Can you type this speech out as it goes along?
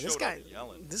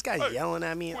This guy yelling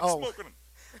at me. Oh,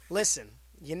 listen.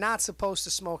 You're not supposed to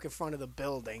smoke in front of the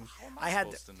building. How am I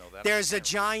supposed to know that? There's a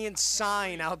giant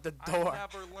sign out the door. I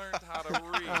never learned how to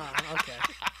read. Okay.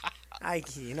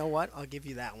 You know what? I'll give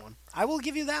you that one. I will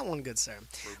give you that one, good sir.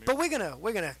 But we're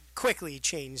gonna quickly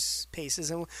change paces,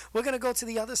 and we're gonna go to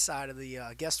the other side of the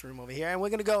guest room over here, and we're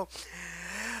gonna go.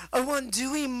 One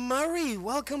Dewey Murray,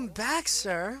 welcome back,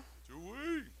 sir.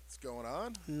 Dewey, what's going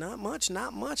on? Not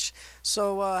much.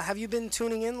 So, have you been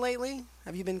tuning in lately?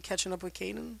 Have you been catching up with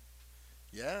Caden?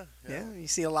 Yeah. You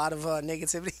see a lot of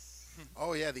negativity.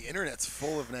 Oh yeah, the internet's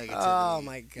full of negativity. Oh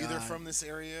my god! Either from this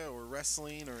area or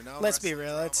wrestling or now. Let's be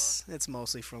real. It's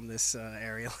mostly from this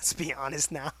area. Let's be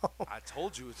honest now. I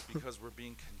told you it's because we're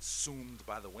being consumed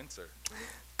by the winter.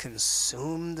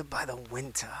 Consumed by the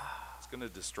winter. It's gonna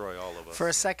destroy all of us. For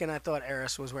a second, I thought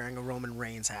Eris was wearing a Roman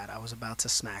Reigns hat. I was about to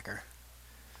smack her.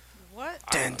 What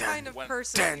kind of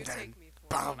person do you take me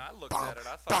for? When I looked at it,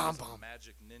 I thought it was a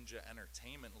Magic Ninja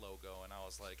Entertainment logo, and I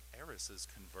was like, Eris is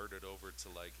converted over to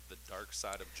like the dark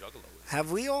side of Juggaloism.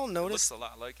 Have we all noticed? It looks a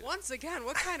lot like it. Once again,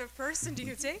 what kind of person do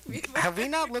you take me for? Have we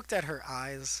not looked at her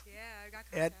eyes? Yeah, I got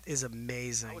That is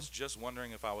amazing. I was just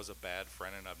wondering if I was a bad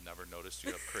friend, and I've never noticed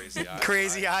you have crazy eyes.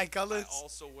 Crazy eye colors. I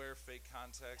also wear fake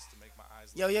contacts to make my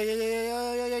eyes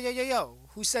Yo.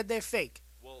 Who said they're fake?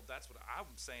 Well, that's what I'm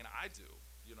saying I do.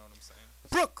 You know what I'm saying?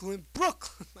 Brooklyn.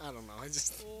 I don't know.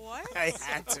 What? I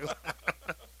had to.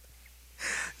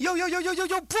 Yo,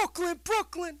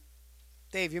 Brooklyn.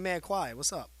 Dave, you're mad quiet.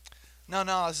 What's up? No,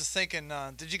 I was just thinking,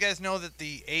 did you guys know that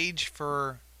the age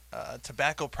for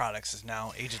tobacco products is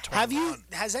now age of 21?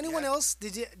 Has anyone else,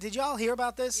 did y'all hear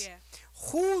about this? Yeah.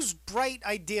 Whose bright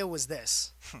idea was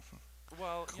this?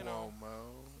 Well, you know.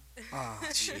 Oh,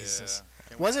 Jesus.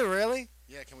 Yeah. Was it really?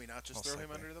 Yeah, can we not just throw him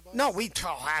under the bus? No,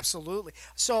 absolutely.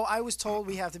 So I was told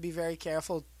we have to be very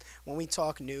careful when we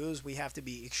talk news. We have to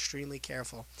be extremely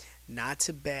careful not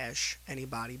to bash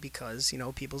anybody because,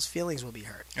 people's feelings will be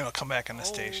hurt. It'll come back on the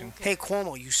station. Hey,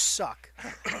 Cuomo, you suck.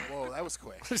 Whoa, that was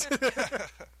quick.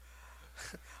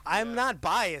 I'm not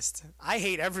biased. I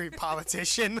hate every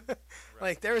politician.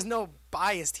 Like, there is no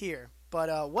bias here.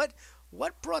 But what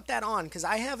brought that on? Because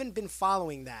I haven't been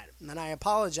following that, and I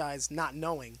apologize not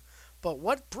knowing. But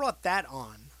what brought that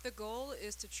on? The goal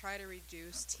is to try to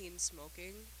reduce teen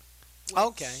smoking.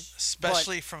 Okay.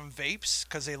 Especially from vapes,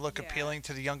 because they look appealing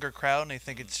to the younger crowd, and they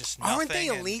think it's just nothing. Aren't they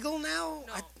illegal now?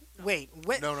 No. Wait.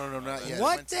 No, not yet.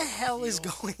 What the hell is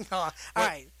going on? All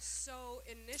right. So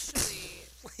initially,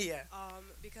 yeah.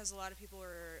 Because a lot of people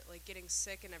are like getting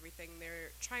sick and everything, they're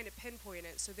trying to pinpoint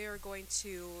it. So they are going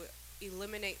to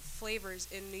eliminate flavors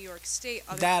in New York State.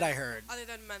 I heard. Other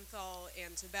than menthol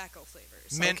and tobacco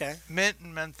flavors. Mint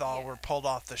and menthol were pulled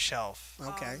off the shelf.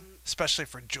 Okay. Especially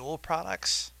for Juul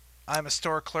products. I'm a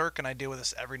store clerk, and I deal with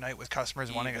this every night with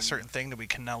customers wanting a certain thing that we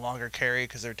can no longer carry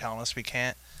because they're telling us we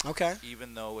can't. Okay.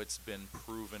 Even though it's been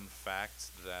proven fact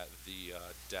that the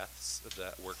deaths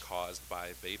that were caused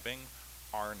by vaping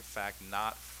are in fact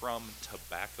not from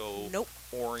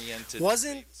tobacco-oriented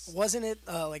vapes. Wasn't it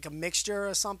like a mixture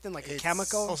or something, like a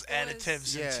chemical? Those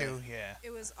additives into,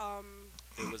 It was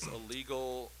It was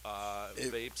illegal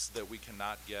vapes that we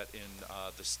cannot get in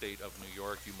the state of New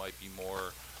York. You might be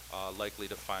more likely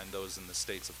to find those in the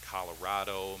states of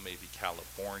Colorado, maybe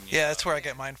California. Yeah, that's where I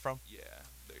get mine from. Yeah,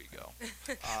 there you go.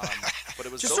 But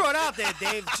it was just throw it out there,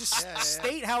 Dave. Just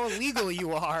state how illegal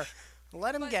you are.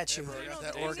 Let him get you.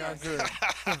 That Oregon good.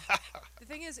 The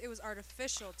thing is, it was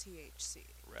artificial THC.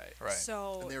 Right.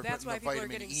 So that's why people are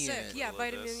getting sick. Yeah,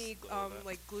 vitamin E,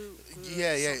 like glue.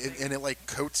 Yeah, and it like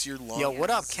coats your lungs. Yo, what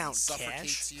up, Count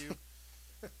suffocates Cash? you.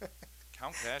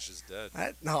 Count Cash is dead.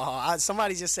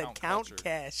 Somebody just said Count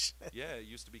Cash. Yeah, it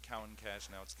used to be Count and Cash.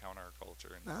 Now it's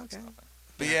counterculture. And it's nothing.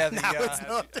 But yeah,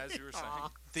 as you were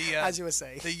saying. As you were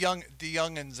saying. The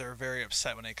youngins are very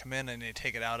upset when they come in and they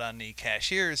take it out on the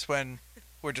cashiers when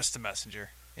we're just the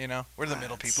messenger. We're the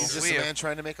middle people. He's just a man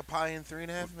trying to make a pie in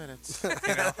 3.5 minutes.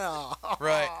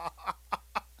 Right.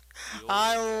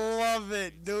 I love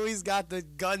it. Dewey's got the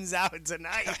guns out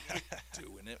tonight.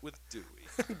 Doing it with Dewey.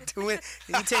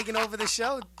 He taking over the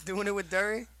show? Doing it with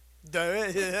Dewey? Doing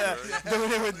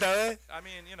it with Dewey? I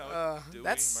mean, Dewey,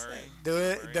 Murray. Do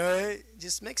it.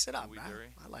 Just mix it up.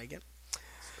 I like it.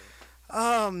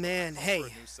 Oh, man. Hey. For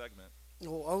a new segment.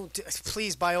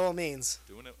 Please, by all means.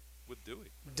 Doing it with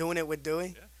Dewey. Doing it with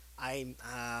Dewey? Yeah. I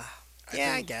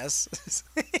guess.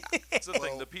 It's the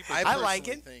thing. The people. I like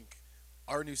it. Think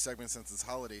our new segment, since it's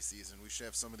holiday season, we should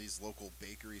have some of these local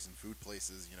bakeries and food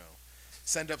places,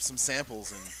 send up some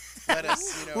samples and let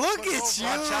us, Look at you.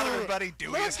 Watch out, everybody.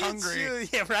 Dewey is hungry.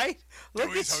 Yeah, right?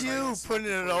 Look at you putting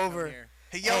it over.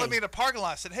 He yelled Hey. at me in the parking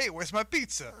lot. Said, "Hey, where's my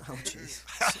pizza?" Oh, jeez.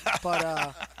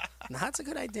 But that's a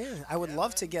good idea. I would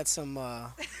love to get some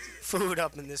food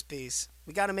up in this piece.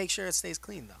 We got to make sure it stays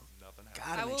clean, though. Nothing happens.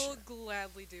 Gotta I make will sure.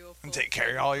 gladly do a full And take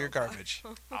care of all your profile. garbage.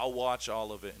 I'll watch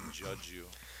all of it and judge you.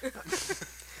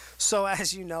 So,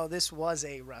 as you know, this was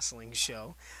a wrestling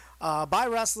show by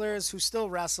wrestlers who still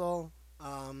wrestle.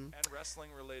 And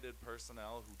wrestling-related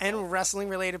personnel who And don't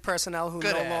wrestling-related personnel who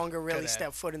Good no ad, longer good really ad.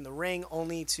 step foot in the ring,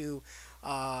 only to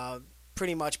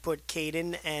pretty much put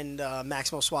Caden and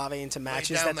Maximo Suave into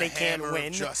matches down that the they can't hammer of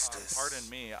win. justice. Pardon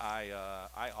me,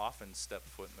 I often step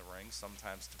foot in the ring,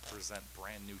 sometimes to present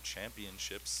brand new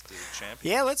championships to the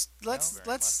champion. Yeah, let's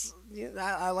very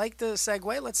yeah, I like the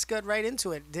segue. Let's get right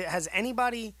into it. Has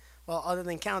anybody, well, other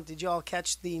than Count, did you all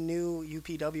catch the new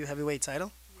UPW heavyweight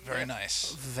title? Very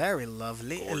nice. Very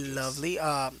lovely, Gorgeous. lovely.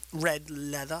 Red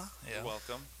leather, Yeah. You're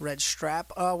welcome. red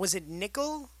strap. Was it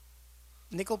nickel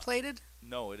plated?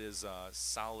 No, it is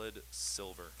solid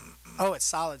silver. Oh, it's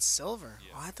solid silver.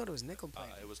 Yeah. Oh, I thought it was nickel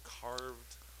plated. It was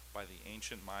carved by the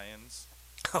ancient Mayans.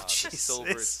 Oh, The Jesus. silver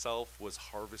itself was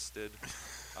harvested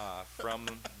from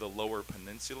the lower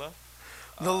peninsula.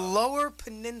 The lower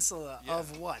peninsula Yeah,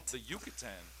 of what? The Yucatan.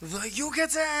 The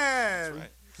Yucatan. That's right.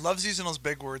 Loves using those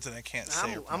big words and I can't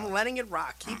say. or I'm pronounce. letting it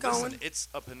rock. Keep going. Listen, it's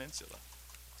a peninsula.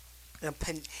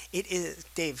 It is.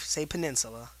 Dave, say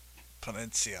peninsula.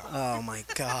 Peninsula. Oh my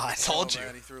God. Told you.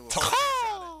 Man, he threw a little Told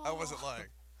shot you. I wasn't lying.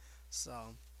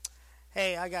 So,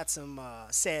 hey, I got some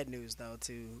sad news though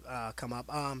to come up.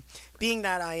 Being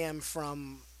that I am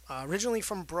from originally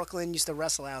from Brooklyn, used to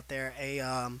wrestle out there.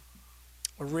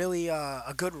 A really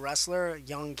a good wrestler,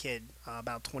 young kid,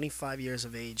 about 25 years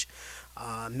of age,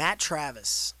 Matt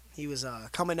Travis. He was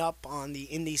coming up on the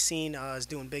indie scene, is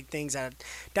doing big things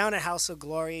down at House of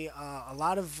Glory. A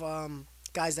lot of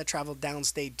guys that travel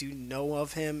downstate do know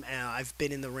of him. I've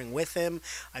been in the ring with him.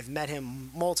 I've met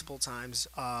him multiple times.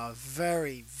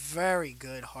 Very, very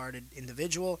good-hearted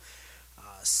individual.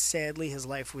 Sadly, his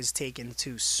life was taken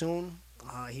too soon.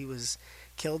 He was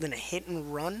killed in a hit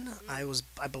and run.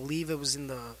 I believe it was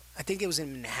I think it was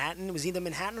in Manhattan. It was either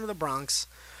Manhattan or the Bronx.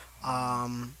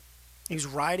 He was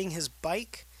riding his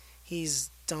bike. He's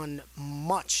done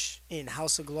much in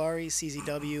House of Glory,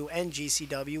 CZW, and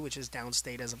GCW, which is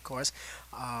downstate, as of course.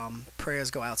 Prayers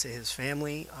go out to his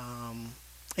family.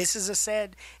 This is a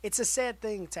sad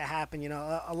thing to happen. You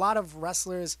know, a lot of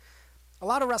wrestlers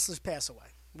pass away.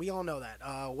 We all know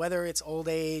that. Whether it's old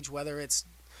age, whether it's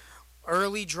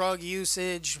early drug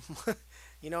usage,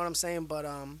 you know what I'm saying. But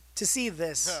to see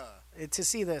this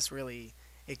really,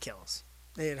 it kills.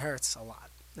 It hurts a lot,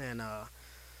 and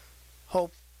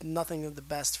hope nothing of the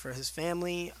best for his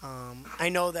family. I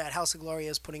know that House of Glory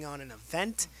is putting on an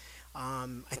event. I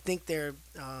think they're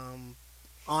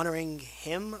honoring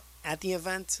him at the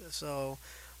event. So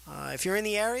if you're in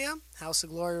the area, House of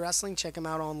Glory Wrestling, check him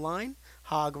out online,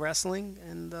 Hog Wrestling,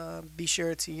 and be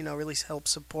sure to really help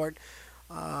support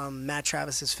Matt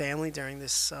Travis's family during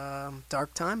this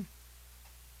dark time.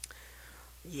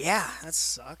 Yeah, that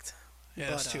sucked.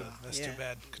 Yeah, that's But, too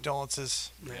bad.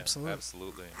 Condolences. Yeah, Absolutely.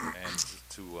 absolutely. And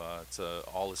to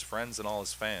all his friends and all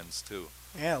his fans too.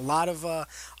 Yeah, a lot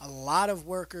of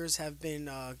workers have been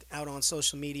out on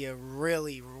social media,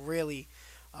 really, really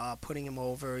putting him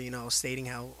over. Stating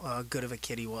how good of a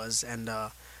kid he was, and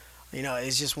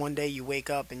it's just one day you wake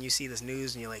up and you see this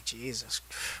news and you're like, Jesus,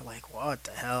 like what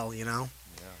the hell, Yeah,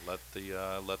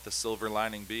 let the silver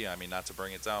lining be. I mean, not to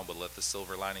bring it down, but let the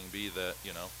silver lining be that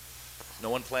no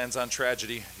one plans on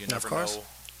tragedy. You never course. know.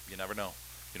 You never know.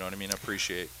 You know what I mean?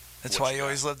 Appreciate. That's what why you got.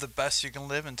 always live the best you can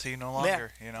live until you no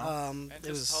longer. You know. And It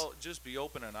was, just be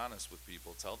open and honest with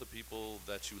people. Tell the people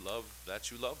that you love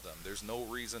them. There's no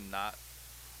reason not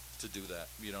to do that.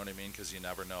 You know what I mean? Because you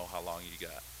never know how long you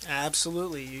got.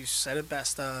 absolutely, you said it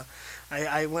best.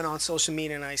 I went on social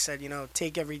media and I said,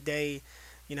 take every day,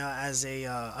 as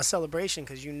a celebration,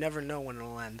 because you never know when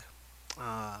it'll end.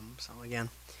 So again,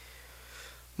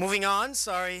 moving on.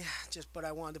 Sorry, but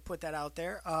I wanted to put that out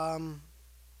there.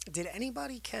 Did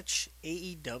anybody catch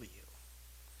AEW?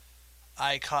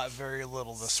 I caught very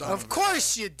little this Son summer. Of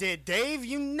course you did, Dave.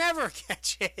 You never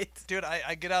catch it. Dude,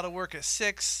 I get out of work at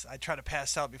 6. I try to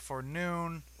pass out before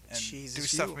noon and Jesus, do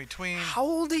stuff you- in between. How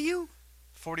old are you?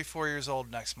 44 years old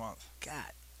next month.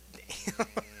 God.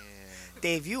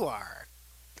 Dave, you are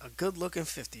a good-looking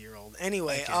 50-year-old.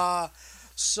 Anyway, Thank you.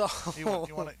 so You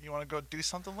want to go do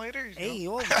something later? hey,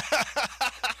 you're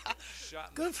Shot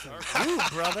in good the for dark. you,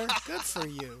 brother. Good for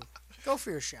you. Go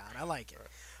for your shot. I like it.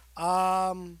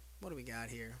 What do we got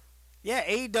here? Yeah,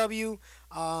 AEW.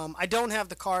 I don't have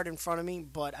the card in front of me,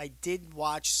 but I did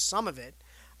watch some of it.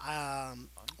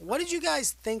 What did you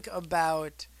guys think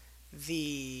about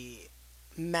the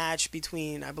match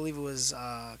between, I believe it was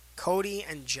Cody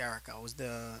and Jericho?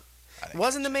 It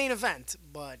wasn't the main event,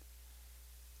 but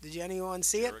did anyone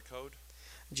see it?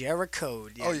 Jericho.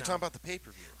 Yeah, you're talking about the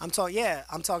pay-per-view. I'm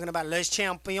talking about Les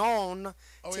Champions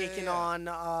taking yeah.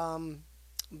 on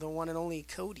the one and only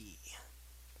Cody.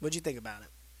 What'd you think about it?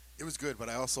 It was good, but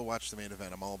I also watched the main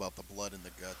event. I'm all about the blood and the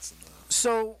guts and the.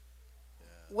 So,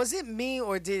 was it me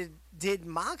or did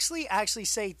Moxley actually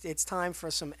say it's time for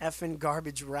some effing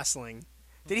garbage wrestling?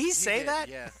 Did he say did, that?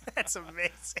 yeah. That's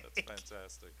amazing. That's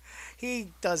fantastic.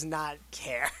 He does not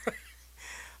care.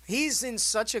 He's in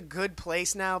such a good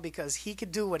place now because he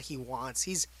could do what he wants.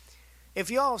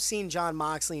 If y'all have seen John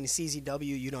Moxley in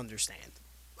CZW, you'd understand.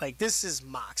 Like, this is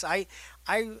Mox. I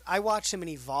watched him in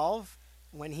Evolve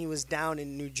when he was down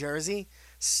in New Jersey,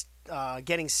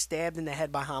 getting stabbed in the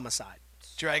head by Homicide.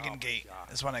 Dragon Gate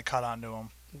is when I caught on to him.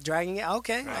 Dragging it?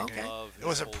 Okay, Dragon okay. It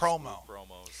was a promo.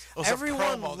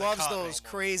 Everyone loves those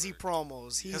crazy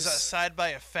promos. He was outside by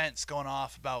a fence going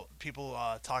off about people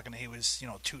talking he was,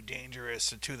 too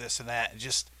dangerous or too this and that.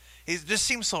 He just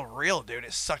seems so real, dude.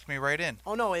 It sucked me right in.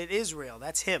 Oh, no, it is real.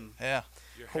 That's him. Yeah.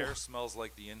 Your hair smells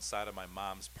like the inside of my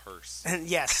mom's purse.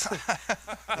 Yes.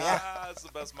 That's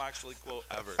the best Moxley quote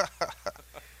ever.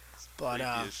 But,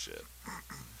 creepy as shit.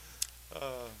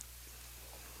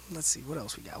 Let's see, what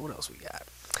else we got?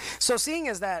 So seeing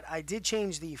as that I did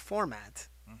change the format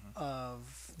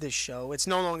of this show, it's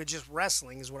no longer just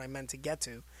wrestling is what I meant to get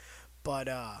to. But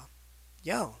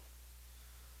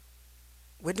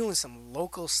we're doing some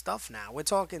local stuff now. We're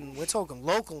talking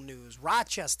local news,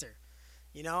 Rochester.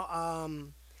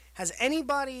 Has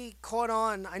anybody caught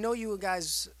on? I know you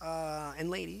guys and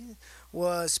lady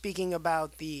was speaking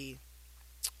about the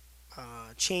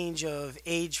change of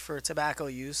age for tobacco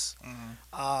use.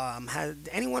 Had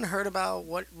anyone heard about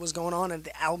what was going on at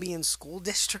the Albion School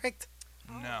District?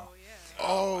 No.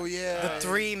 Oh, yeah. The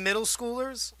 3 middle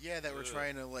schoolers? Yeah, that were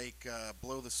trying to,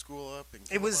 blow the school up and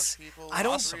kill It was. a bunch of people. I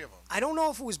don't. 3 of them. I don't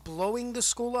know if it was blowing the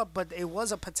school up, but it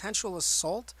was a potential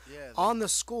assault Yeah, on the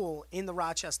school in the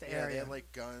Rochester Yeah, area. they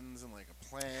had, guns and, a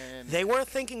plan. They were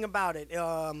thinking about it,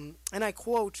 and I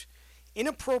quote,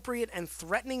 inappropriate and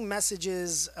threatening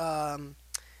messages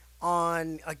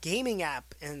on a gaming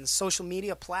app and social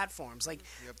media platforms.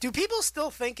 Do people still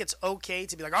think it's okay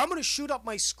to be like, I'm going to shoot up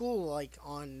my school,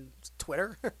 on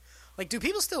Twitter? Do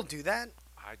people still do that?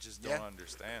 I just don't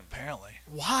understand. Apparently.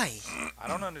 Why? I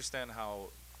don't understand how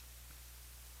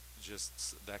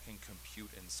just that can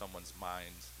compute in someone's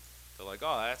mind. They're like,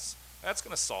 oh, that's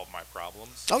going to solve my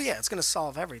problems. Oh, yeah, it's going to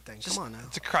solve everything. Come on now.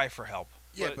 It's a cry for help.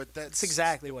 Yeah, But but That's that's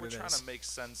exactly what We're it trying is. to make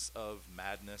sense of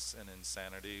madness and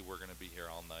insanity. We're going to be here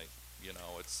all night.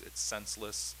 It's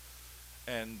senseless,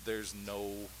 and there's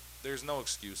no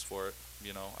excuse for it.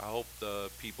 I hope the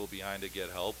people behind it get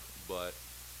help, but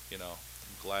I'm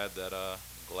glad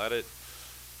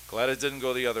it didn't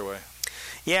go the other way.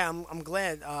 Yeah, I'm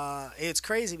glad. It's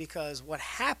crazy because what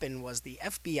happened was the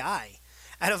FBI,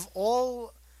 out of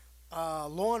all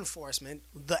law enforcement,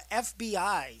 the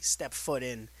FBI stepped foot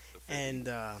in, and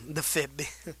the FIB.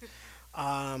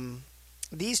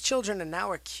 These children are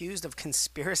now accused of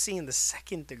conspiracy in the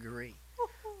 2nd degree.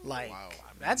 wow.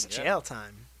 That's jail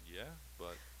time. Yeah,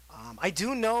 but I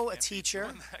do know a can't be teacher.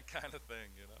 doing that kind of thing.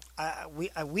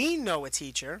 We know a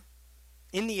teacher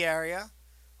in the area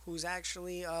who's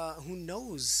actually who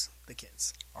knows the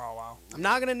kids. Oh, wow. I'm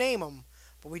not gonna name him,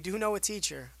 but we do know a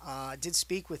teacher. I did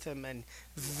speak with him, and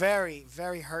very,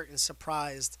 very hurt and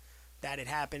surprised that it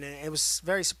happened. And it was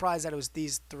very surprised that it was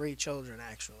these 3 children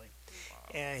actually.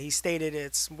 And he stated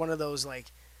it's one of those I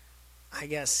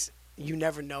guess you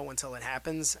never know until it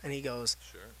happens. And he goes,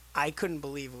 Sure. I couldn't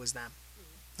believe it was them.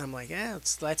 I'm like, yeah,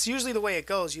 that's usually the way it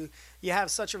goes. You have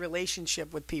such a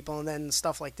relationship with people, and then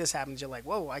stuff like this happens. You're like,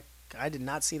 whoa, I did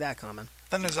not see that coming.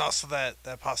 Then there's also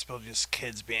that possibility of just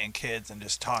kids being kids and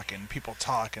just talking, people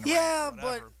talking. Yeah,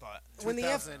 whatever, but when the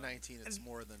 2019, it's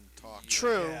more than talk.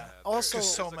 True. Yeah, Also,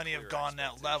 because so There's a many have clear gone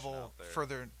that expectation level out there.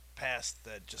 further past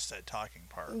that talking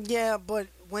part. yeah, but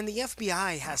when the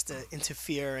FBI has to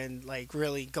interfere and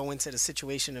really go into the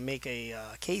situation and make a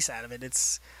case out of it,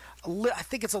 I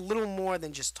think it's a little more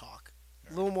than just talk,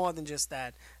 a little more than just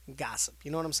that gossip.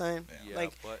 You know what I'm saying? Yeah,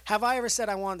 but have I ever said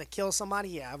I wanted to kill somebody?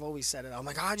 Yeah, I've always said it. I'm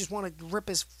like, I just want to rip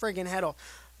his friggin' head off.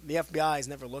 The FBI has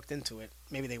never looked into it.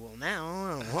 Maybe they will now. I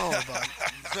don't know, but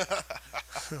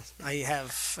I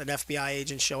have an FBI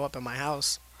agent show up at my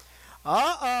house.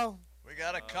 Uh-oh. We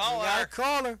got a We caller. got a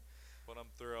caller. put them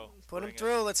through. Put him Bring it.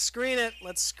 through. Let's screen it.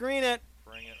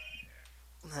 Bring it.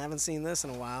 I haven't seen this in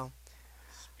a while.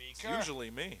 It's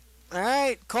usually me. All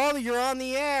right, caller, you're on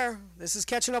the air. This is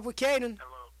Catching Up with Caden.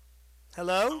 Hello.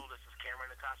 Hello? Hello, this is Cameron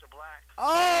Natasha Black.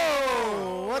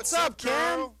 Oh, what's up,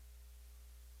 Cam?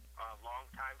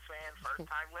 Long-time fan,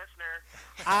 first-time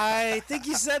listener. I think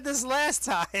you said this last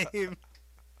time.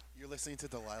 You're listening to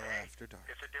Delilah After Dark.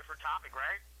 It's a different topic,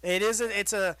 right? It is.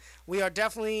 We are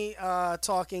definitely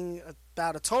talking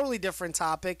about a totally different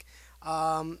topic.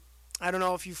 I don't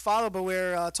know if you follow, but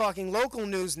we're talking local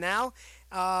news now.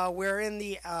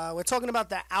 We're talking about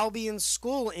the Albion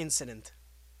school incident.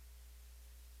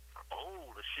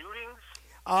 Oh, the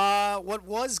shootings? What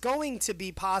was going to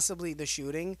be possibly the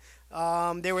shooting.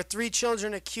 There were 3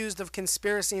 children accused of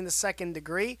conspiracy in the 2nd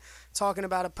degree, talking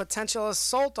about a potential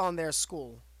assault on their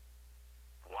school.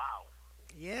 Wow.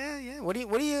 Yeah. What do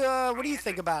you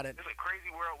think about it? It's a crazy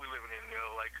world we live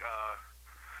in, like,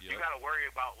 you Yep. got to worry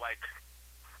about, like,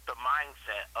 the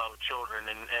mindset of children,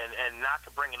 and not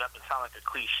to bring it up and sound like a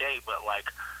cliche, but, like,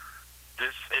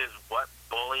 this is what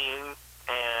bullying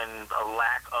and a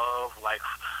lack of, like,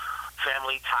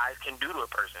 family ties can do to a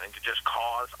person. It can just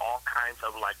cause all kinds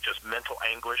of, like, just mental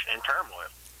anguish and turmoil.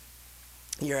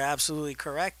 You're absolutely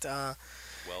correct. Well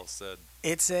said.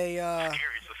 It's It's a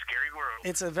scary world.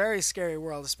 it's a very scary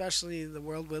world, especially the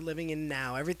world we're living in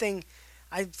now.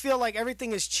 I feel like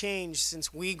everything has changed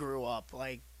since we grew up.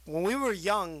 Like, when we were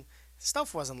young,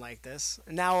 stuff wasn't like this.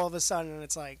 And now all of a sudden,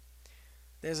 it's like,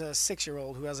 there's a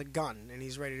 6-year-old who has a gun and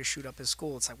he's ready to shoot up his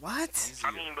school. It's like, what?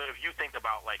 I mean, but if you think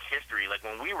about, like, history, like,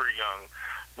 when we were young,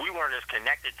 we weren't as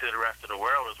connected to the rest of the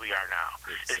world as we are now.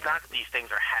 It's not that these things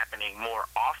are happening more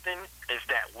often, it's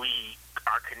that we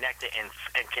are connected and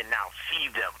can now see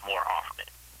them more often.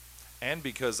 And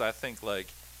because I think, like,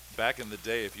 back in the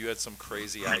day, if you had some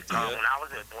crazy idea, When I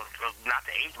was not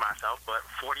to age myself, but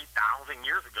 40,000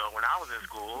 years ago when I was in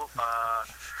school,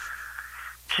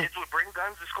 kids would bring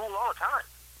guns to school all the time.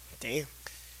 Damn.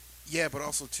 Yeah, but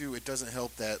also too, it doesn't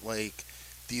help that like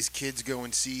these kids go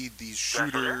and see these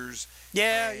shooters.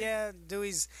 Yeah.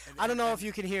 Dewey's. I don't know if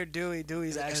you can hear Dewey.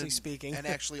 Dewey's actually and- speaking. and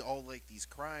actually all like these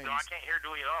crimes. No, I can't hear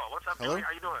Dewey at all. What's up, Hello? Dewey?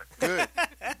 How you doing?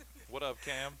 Good. what up,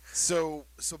 Cam? So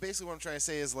basically, what I'm trying to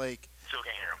say is like, Still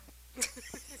can't hear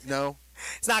him. no.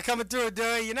 It's not coming through,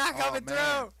 Dewey. You're not coming man.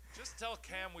 through. Just tell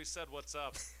Cam we said what's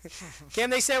up. Cam,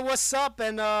 they said what's up,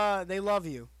 and they love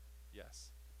you.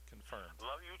 Yes, confirmed.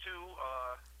 Love you too.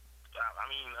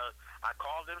 I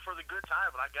called in for the good time,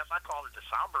 but I guess I called it the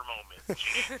somber moment.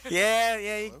 Yeah,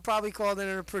 you probably called in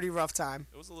at a pretty rough time.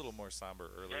 It was a little more somber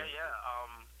earlier.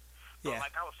 But Yeah.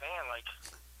 like I was saying, like,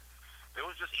 it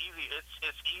was just easy.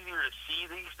 It's easier to see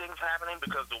these things happening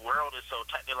because the world is so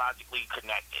technologically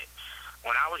connected.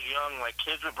 When I was young, like,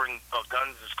 kids would bring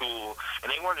guns to school,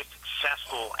 and they weren't as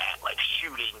successful at, like,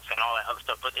 shootings and all that other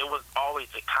stuff, but it was always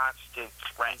a constant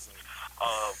threat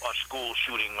of a school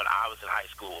shooting when I was in high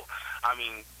school. I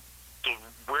mean,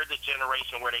 we're the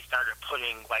generation where they started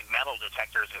putting, like, metal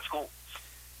detectors in schools.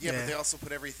 Yeah, Yeah. but they also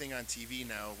put everything on TV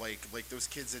now. Like those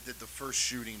kids that did the first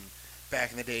shooting back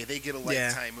in the day, they get a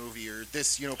Lifetime movie, or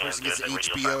this person gets And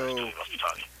HBO. Must be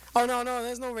talking. Oh, no,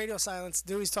 there's no radio silence.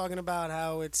 Dewey's talking about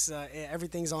how it's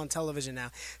everything's on television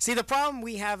now. See, the problem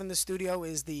we have in the studio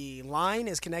is the line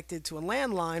is connected to a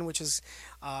landline, which is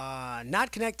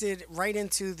not connected right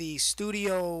into the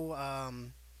studio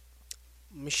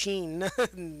machine,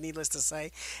 needless to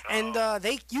say. And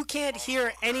you can't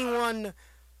hear anyone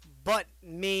but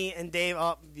me and Dave.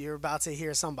 Oh, you're about to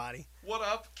hear somebody. What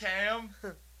up, Cam?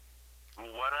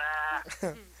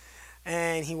 What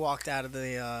And he walked out of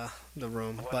the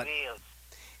room. What But is?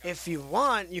 if you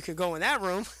want, you could go in that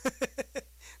room.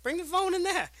 Bring the phone in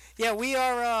there. Yeah,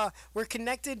 we're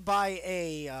connected by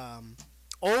a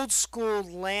old school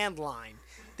landline.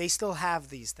 They still have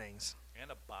these things. And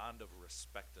a bond of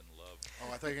respect and love. Oh,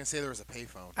 I thought you were gonna say there was a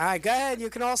payphone. All right, go ahead. You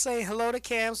can all say hello to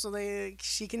Cam so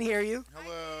she can hear you.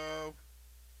 Hello.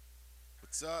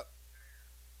 What's up?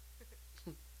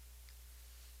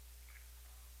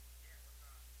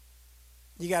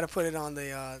 You got to put it on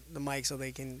the mic so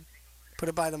they can put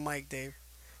it by the mic, Dave.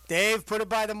 Dave, put it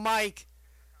by the mic.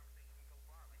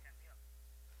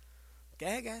 Go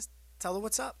ahead, guys. Tell her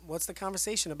what's up. What's the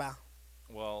conversation about?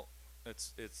 Well,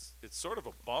 it's sort of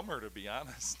a bummer, to be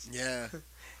honest. Yeah,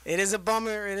 It is a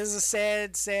bummer. It is a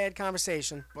sad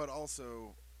conversation. but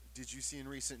also, did you see in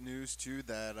recent news too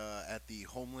that at the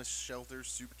homeless shelter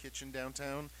soup kitchen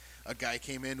downtown, a guy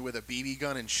came in with a BB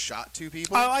gun and shot 2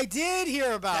 people? Oh, I did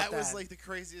hear about that. that was like the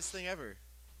craziest thing ever.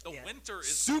 The Yeah. winter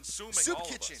is Soup consuming all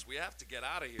kitchen. of us. We have to get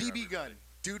out of here. BB gun. everybody.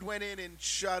 Dude went in and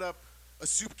shot up a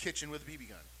soup kitchen with a BB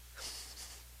gun.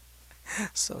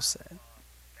 So sad.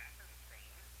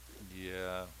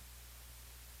 Yeah.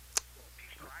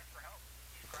 These cries for help.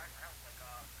 Like,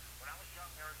 when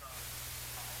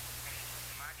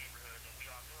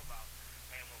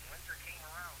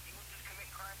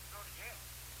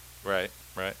Right,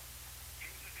 right. He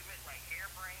would commit like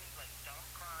harebrained, like dumb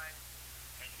crimes,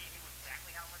 and he knew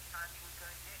exactly how much time he was going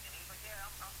to get, and he's like, yeah,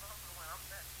 I'm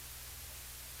set.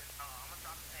 I'm gonna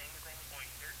stop saying his name is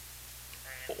Oyster,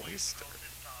 and Oyster.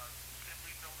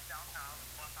 simply build it downtown,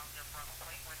 bust out their front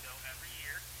plate window every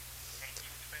year, and you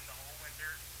spend the whole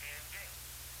winter in jail.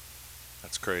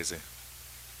 That's crazy.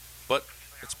 But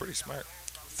it's pretty smart.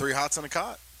 3 hots on a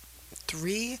cot.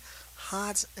 3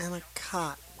 hots and a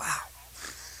cot. Wow.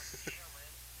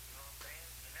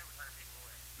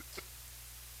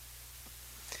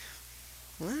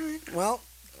 All right. Well,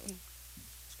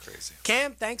 It's crazy.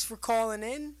 Cam, thanks for calling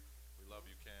in. We love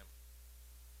you, Cam.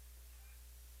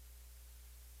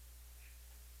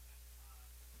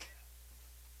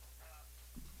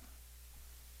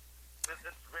 This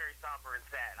is very somber and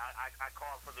sad. I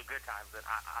call for the good times, and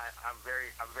I'm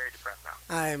very depressed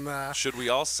now. Should we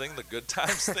all sing the Good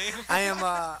Times theme?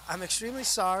 I'm extremely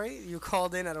sorry you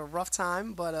called in at a rough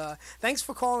time, but thanks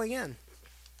for calling in.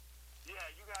 Yeah,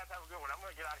 you guys have a good one. I'm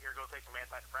gonna get out of here and go take some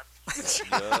antidepressants.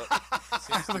 Yeah.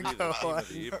 Seems to Have a be the good theme one. of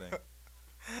the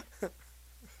evening.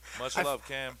 Much love,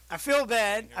 Cam. I feel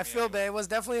bad. Hear I me feel anyway. bad. It was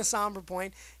definitely a somber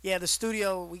point. Yeah, the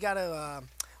studio. We gotta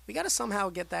somehow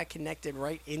get that connected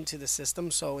right into the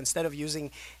system. So instead of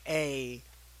using a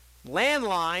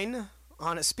landline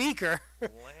on a speaker,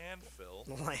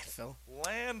 landfill.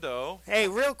 Lando. Hey,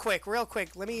 real quick.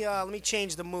 Let me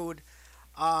change the mood.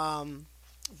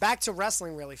 Back to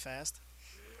wrestling really fast.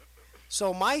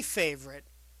 So my favorite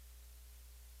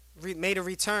made a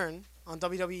return on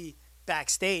WWE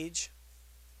Backstage.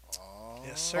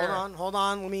 Yes, sir. Hold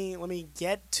on. Let me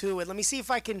get to it. Let me see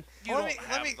if I can. You Let don't me-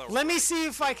 have let me- the Let me right. see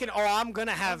if I can. Oh, I'm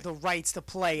gonna have the rights to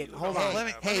play it. Hold on. Let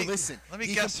me- Hey, listen. let me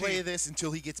he guess can play who- this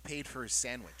until he gets paid for his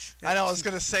sandwich. I know. I was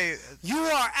gonna say. You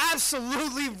are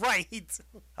absolutely right.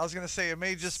 It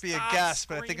may just be a Stop guess,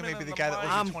 but I think it may screaming be the in guy the that mic.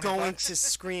 owes you I'm 20 going bucks. to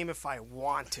scream if I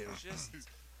want to. Just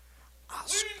I'll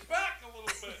lean back a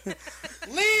little bit.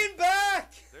 Lean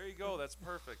back. There you go. That's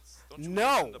perfect. Don't you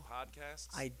No. listen to podcasts?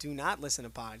 I do not listen to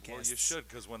podcasts. Well, you should,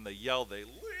 because when they yell, they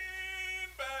lean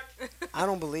back. I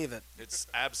don't believe it. It's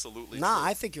absolutely Nah, true.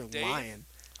 I think you're Dave, lying.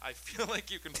 I feel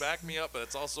like you can back me up, but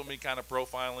it's also me kind of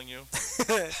profiling you.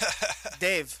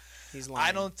 Dave, he's lying.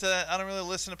 I don't really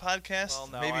listen to podcasts. Well,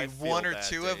 no, Maybe I feel one or that,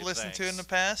 two I've Dave, listened to thanks. in the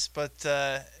past, but it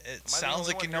Am I the sounds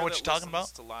only like you one know here what that you're talking about.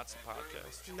 listens to lots of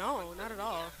podcasts. No, not at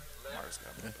all. Mars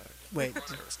got me back. Wait, Mars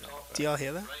got me back. do y'all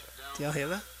hear that? Do y'all hear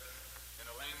that?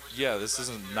 Yeah, this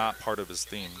isn't not part of his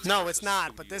theme. No, part it's of the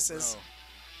not, but studio. this is.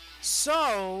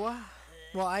 So,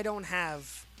 well, I don't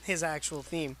have his actual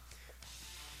theme.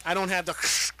 I don't have the.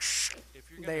 If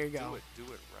you're gonna There you go. do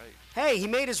it right. Hey, he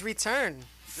made his return.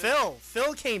 Phil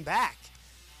came back.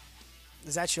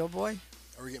 Is that your boy?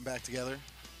 Are we getting back together?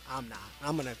 I'm not.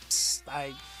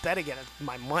 I better get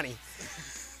my money.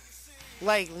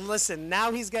 Like, listen,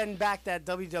 now he's getting back that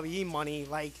WWE money.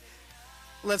 Like,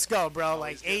 let's go, bro. Oh,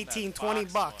 like he's getting that 18, 20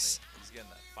 Fox bucks. money. He's getting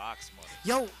that Fox money.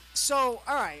 Yo, so,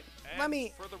 all right. And Let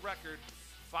me. for the record,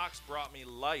 Fox brought me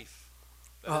life.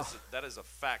 Oh. That is a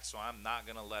fact, so I'm not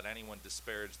going to let anyone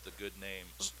disparage the good name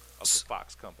of the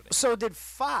Fox company. So, did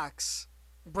Fox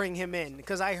bring him in?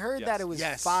 Because I heard Yes. that it was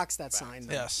Yes. Fox that Fact. signed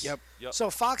him. Yes. Yep. Yep, So,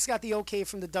 Fox got the okay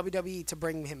from the WWE to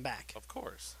bring him back. of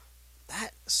course.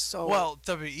 That so. Well,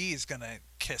 WWE is gonna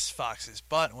kiss Fox's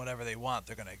butt, and whatever they want,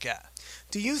 they're gonna get.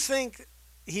 do you think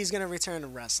he's gonna return to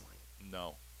wrestling?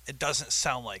 No, It doesn't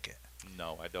sound like it.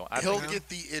 no, I don't. I He'll think get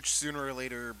the itch sooner or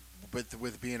later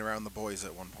with being around the boys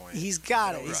at one point. He's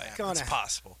got it. Right. He's It's gonna. It's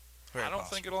possible. Very I don't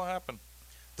possible. think it'll happen.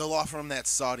 They'll offer him that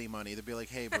Saudi money. They'll be like,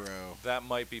 "Hey, bro." That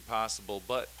might be possible,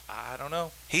 but I don't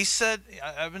know. He said,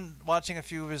 I've been watching a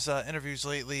few of his interviews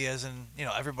lately, as in,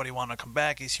 everybody wanted to come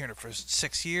back. He's here for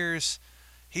 6 years.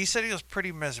 He said he was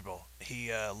pretty miserable. He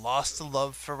lost the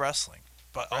love for wrestling.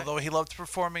 But Right. although he loved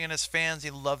performing and his fans, he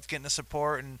loved getting the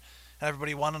support, and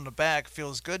everybody wanting him back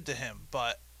feels good to him.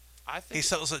 But I think he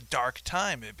said it was a dark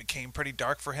time. It became pretty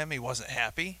dark for him. He wasn't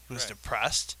happy. He was Right.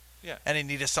 depressed. Yeah. And he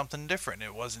needed something different.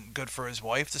 It wasn't good for his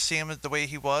wife to see him the way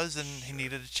he was, and he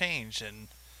needed a change. And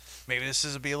maybe this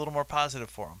is be a little more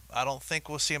positive for him. I don't think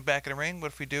we'll see him back in the ring, but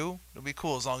if we do, it'll be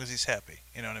cool as long as he's happy.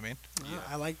 You know what I mean?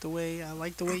 I like the way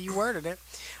you worded it.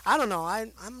 I don't know.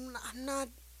 I'm not.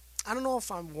 I don't know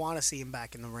if I want to see him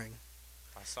back in the ring.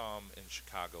 I saw him in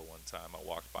Chicago one time. I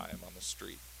walked by him on the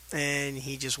street. And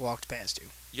he just walked past you.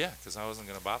 Yeah, because I wasn't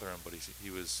going to bother him, but he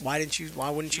was. Why wouldn't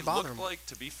He you bother looked him? like,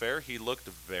 to be fair, he looked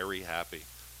very happy.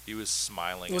 He was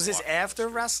smiling. Was and this walking down the after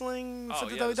street. wrestling Oh for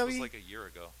the yeah, this was WWE? like a year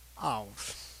ago. Oh,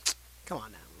 come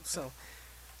on now. So, My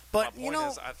but point you know,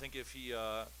 is, I think if he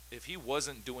if he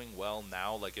wasn't doing well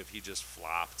now, like if he just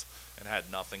flopped and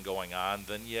had nothing going on,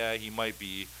 then yeah, he might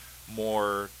be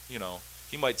more,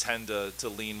 he might tend to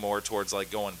lean more towards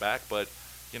like going back, but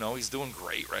he's doing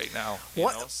great right now.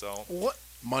 So What?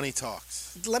 Money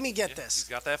talks. Let me get yeah, this. he's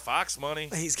got that Fox money.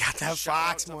 He's got that Shout out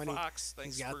Fox to money. Fox.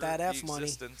 Thanks He's got for that the F money.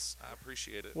 existence. I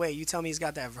appreciate it. Wait, you tell me he's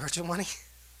got that Virgin money?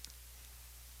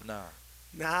 Nah.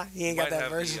 Nah, he ain't Might got that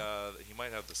have Virgin. he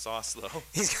might have the sauce though.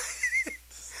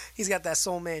 He's got that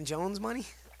Soul Man Jones money.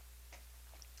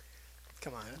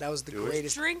 Come on, that was the Do it.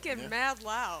 greatest. Drinking mad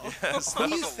loud. Yes, Who that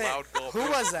you was a think- loud gulp. who It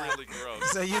was that? Really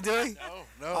gross. So you doing?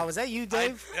 No. Oh, was that you,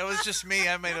 Dave? It was just me.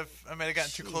 I might have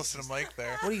gotten too close to the mic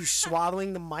there. What are you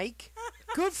swallowing the mic?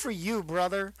 Good for you,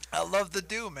 brother. I love the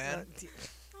do, man.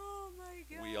 Oh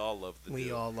my god. We all love the We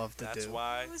do. all love the That's do.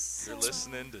 why That was you're so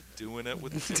listening to Doing It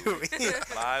with the Doing Dewey.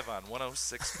 Live on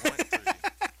 106.3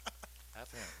 FM.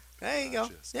 There you go.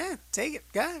 Just- Yeah, take it.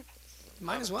 Go ahead.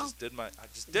 Might as well. I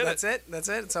just did That's it. That's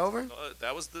it. It's over.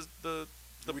 That was the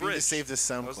We need bridge. to save this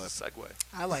sound That clip. was the segue.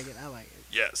 I like it. I like it.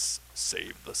 Yes,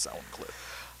 save the sound clip.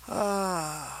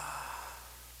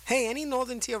 Hey, any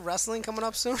Northern Tier wrestling coming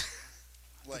up soon?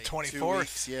 Like 24th. 2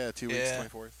 weeks. Yeah, 2 weeks, Yeah.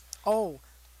 24th. Oh,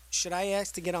 should I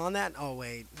ask to get on that? Oh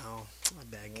wait, no. I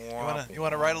beg. You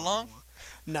wanna ride along?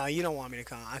 No, you don't want me to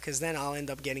come, because then I'll end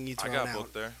up getting you I thrown got out.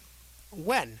 booked there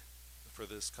When? for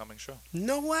this coming show.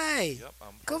 No way. Yep, I'm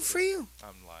Good part of for it. you.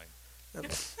 I'm lying.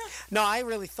 No, I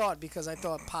really thought, because I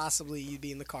thought possibly you'd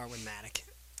be in the car with Matic.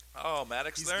 Oh,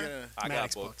 Maddox He's there? gonna- I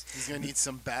Maddox got booked. He's going to need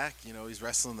some back. He's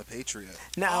wrestling the Patriot.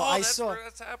 Now Oh, I that's saw. where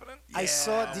that's happening? I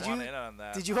saw. I Did want you? in on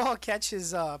that. Did you all catch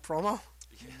his promo?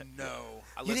 No.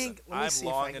 I You listen, didn't- let me I'm see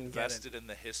if I long can get invested in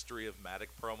the history of Matic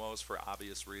promos for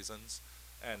obvious reasons,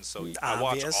 and so I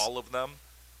watch Obvious? all of them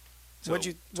to, What'd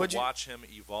you- watch him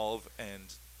evolve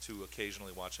and to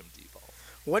occasionally watch him devolve.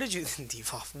 What did you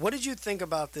devolve? What did you think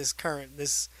about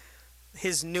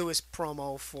his newest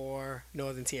promo for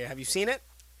Northern Tier? Have you seen it?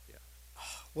 Yeah.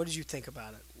 What did you think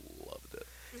about it? Loved it.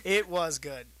 It was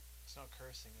good. There's no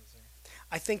cursing, is there?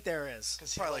 I think there is,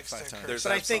 Probably like 5 times. There's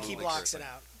but I think he absolutely blocks cursing. it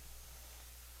out.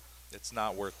 It's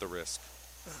not worth the risk.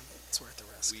 It's worth the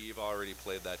risk. We've already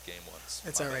played that game once.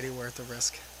 It's My already worth the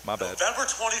risk. bad. My bad. November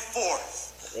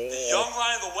 24th, the Young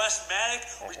Lion of the West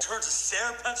Matic returns to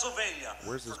Sayre, Pennsylvania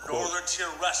Where's his for quote? Northern Tier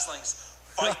Wrestling's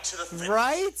Fight to the Finish.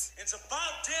 Right? It's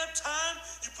about damn time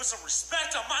you put some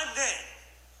respect on my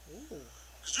name.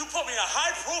 Because you put me in a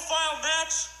high-profile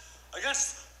match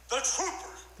against the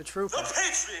Trooper, The Trooper. the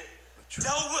Patriot,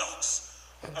 Del Wilkes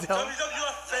of Del-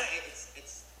 WWF fame.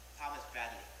 It's Thomas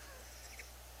Bradley.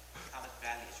 Thomas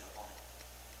Bradley is your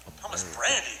opponent. Thomas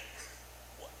Brandy.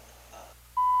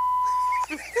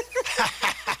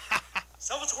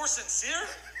 Salvatore Sincere?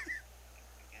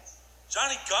 Yes.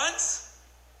 Johnny Guns?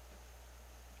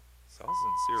 So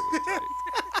sincere was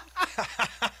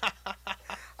tight.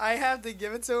 I have to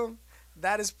give it to him.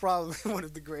 That is probably one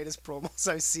of the greatest promos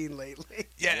I've seen lately.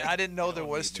 Yeah, I didn't know You there don't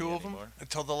was need two me of them anymore.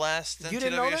 until the last You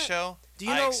didn't know NTW that? show. Do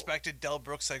you I know- expected Del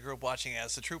Brooks, I grew up watching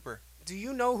as the Trooper. Do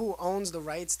you know who owns the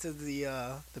rights to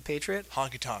the Patriot?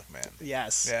 Honky Tonk Man.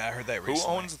 Yes. Yeah, I heard that Who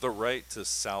recently. owns the right to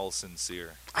Sal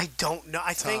Sincere? I don't know.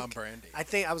 I Tom think. Brandy. I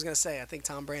think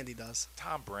Tom Brandy does.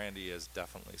 Tom Brandy has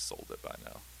definitely sold it by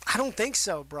now. I don't think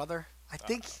so, brother. I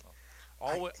think.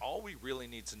 All we really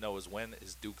need to know is when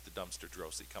is Duke the Dumpster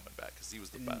Drosy coming back, because he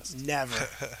was the best. Never.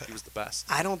 He was the best.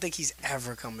 I don't think he's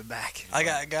ever coming back.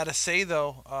 I gotta say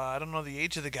though, I don't know the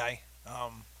age of the guy,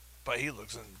 but he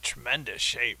looks in tremendous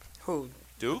shape. Who?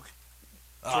 Duke?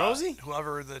 Drosy?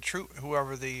 Whoever the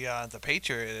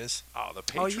Patriot is. Oh, the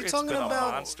Oh, you Patriot's talking been about-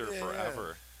 a monster yeah.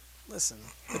 forever. Listen,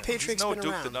 the He's Patriots no been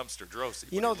Duke around. the Dumpster Drosy,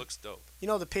 You but know- he looks dope. You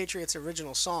know the Patriots'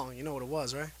 original song. You know what it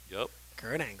was, right? Yup.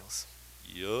 Kurt Angles.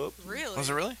 Yup. Really? Was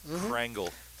it really?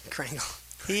 Krangle.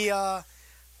 Krangle.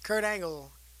 Kurt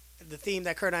Angle. The theme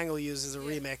that Kurt Angle used is a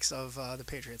remix of the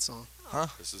Patriot song.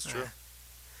 This is true.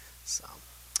 So,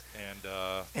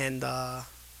 And yo,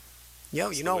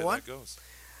 that's you the know way what? that goes.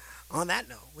 On that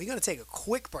note, we're gonna take a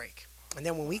quick break, and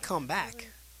then when we come back,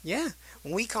 when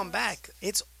we come back,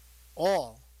 it's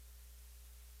all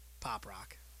pop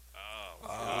rock.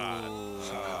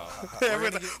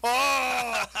 Everyone's like,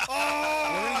 oh, oh!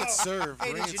 We're going to get served. Hey,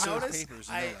 We're did gonna you get served notice? papers.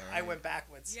 You know that, I right? went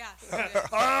backwards. Yes.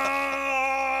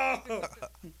 Oh!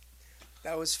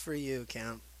 That was for you,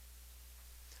 Count.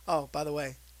 Oh, by the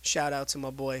way, shout out to my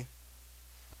boy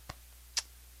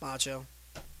Macho,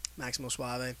 Maximo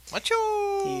Suave.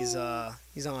 Macho. He's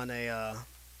on a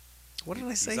what did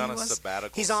I say He's he on a was?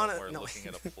 sabbatical He's on somewhere a no. looking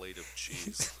at a plate of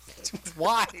cheese.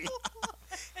 Why?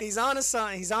 He's on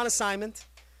assignment,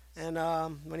 and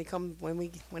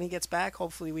when he gets back,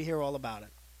 hopefully we hear all about it.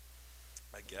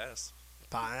 I I guess.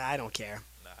 But I don't care.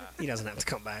 Nah. He doesn't have to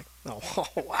come back. Oh,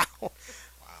 wow.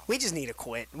 We just need to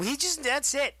quit.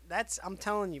 That's it. I'm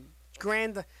telling you.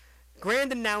 Grand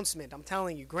announcement. I'm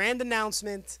telling you. Grand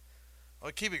announcement.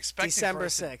 We keep expecting December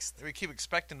 6th. We keep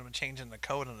expecting them changing the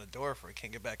code on the door for we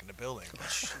can't get back in the building.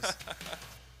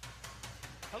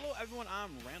 Hello, everyone. I'm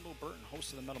Randall Burton,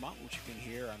 host of the Metal Mountain, which you can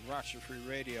hear on Rochester Free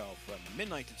Radio from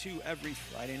midnight to 2 every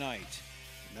Friday night.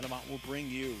 The Metal Mountain will bring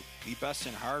you the best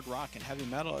in hard rock and heavy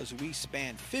metal as we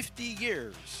span 50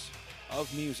 years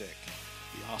of music.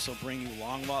 We also bring you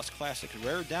long-lost classics,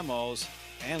 rare demos,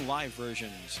 and live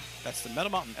versions. That's the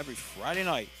Metal Mountain every Friday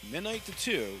night, midnight to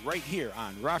 2, right here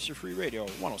on Rochester Free Radio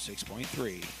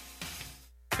 106.3.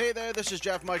 Hey there, this is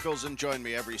Jeff Michaels, and join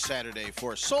me every Saturday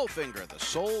for Soul Finger, the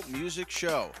Soul Music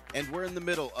Show. And we're in the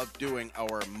middle of doing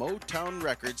our Motown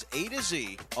Records A to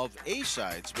Z of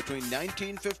A-sides between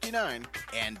 1959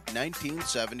 and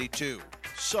 1972.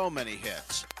 So many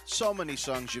hits, so many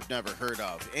songs you've never heard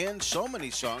of, and so many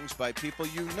songs by people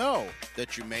you know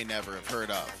that you may never have heard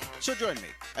of. So join me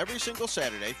every single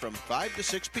Saturday from 5 to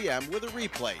 6 p.m. with a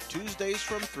replay Tuesdays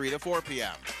from 3 to 4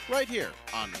 p.m. right here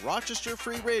on Rochester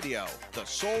Free Radio, the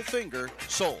Soul Finger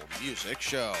Soul Music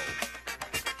Show.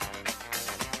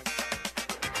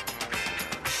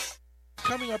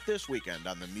 Coming up this weekend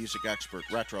on the Music Expert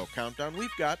Retro Countdown,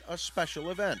 we've got a special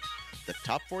event, the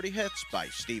Top 40 Hits by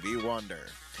Stevie Wonder.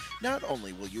 Not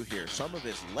only will you hear some of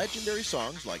his legendary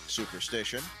songs like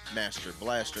Superstition, Master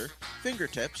Blaster,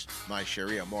 Fingertips, My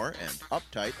Cherie Amour, and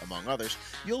Uptight, among others,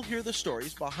 you'll hear the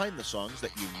stories behind the songs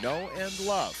that you know and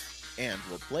love. And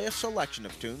we'll play a selection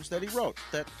of tunes that he wrote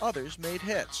that others made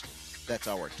hits. That's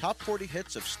our Top 40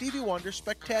 Hits of Stevie Wonder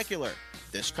Spectacular,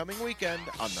 this coming weekend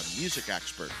on the Music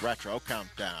Expert Retro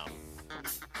Countdown.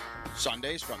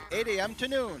 Sundays from 8 a.m. to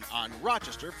noon on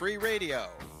Rochester Free Radio.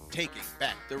 Taking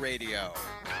back the radio.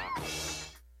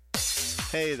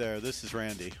 Hey there, this is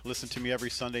Randy. Listen to me every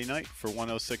Sunday night for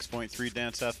 106.3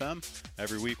 Dance FM.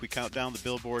 Every week we count down the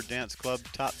Billboard Dance Club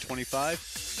Top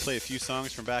 25, play a few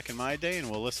songs from back in my day,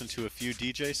 and we'll listen to a few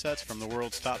DJ sets from the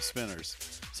world's top spinners.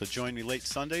 So join me late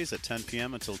Sundays at 10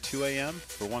 p.m. until 2 a.m.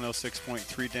 for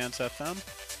 106.3 Dance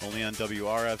FM, only on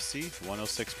WRFC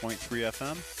 106.3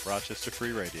 FM, Rochester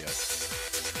Free Radio.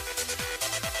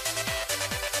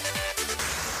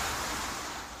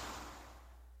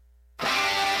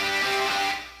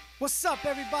 What's up,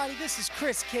 everybody? This is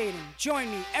Chris Caden. Join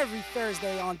me every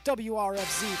Thursday on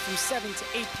WRFZ from 7 to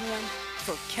 8 p.m.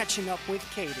 for Catching Up with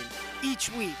Caden.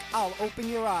 Each week, I'll open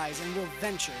your eyes and we'll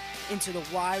venture into the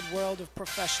wide world of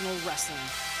professional wrestling.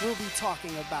 We'll be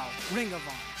talking about Ring of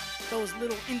Honor, those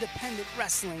little independent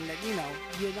wrestling that,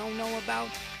 you don't know about.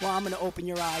 Well, I'm going to open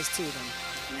your eyes to them.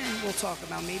 And we'll talk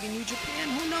about maybe New Japan,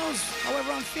 who knows,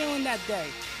 however I'm feeling that day.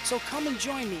 So come and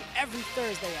join me every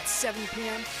Thursday at 7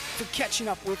 p.m. for Catching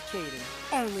Up with Caden,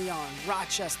 only on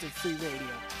Rochester Free Radio,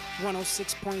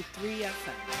 106.3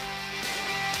 FM.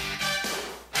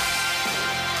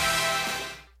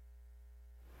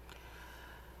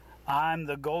 I'm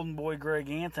the Golden Boy Greg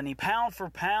Anthony, pound for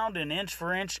pound and inch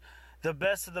for inch, the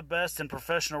best of the best in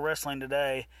professional wrestling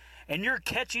today. And you're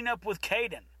catching up with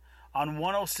Caden on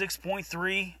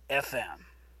 106.3 FM.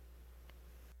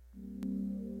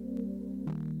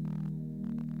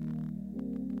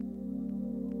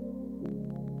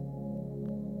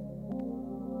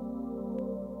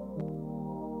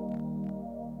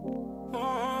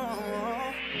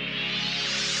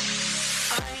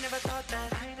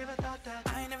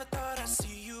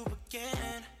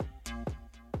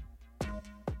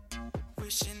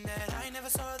 Wishing that I never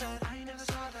saw that,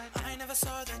 I never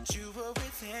saw that you were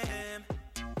with him.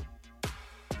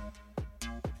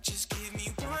 Just give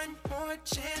me one more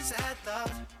chance at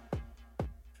love.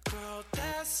 Girl,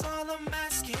 that's all I'm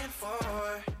asking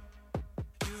for.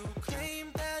 You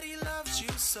claim that he loves you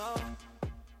so.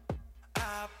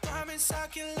 I promise I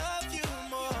can love you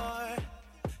more.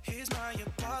 Here's my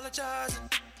apologizing,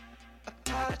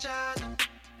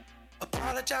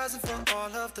 apologizing for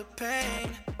all of the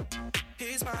pain.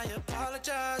 Here's my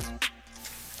apologizing.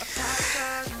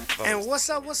 And what's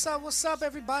up,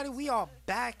 everybody? We are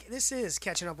back. This is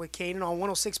Catching Up with Caden on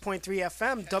 106.3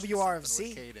 FM,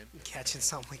 WRFZ. Catching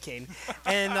something with Caden.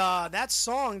 And that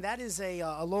song, that is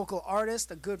a local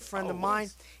artist, a good friend of mine.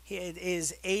 It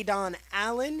is Adon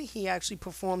Allen. He actually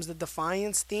performs the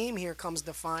Defiance theme. Here Comes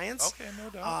Defiance. Okay, no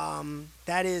doubt.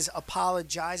 That is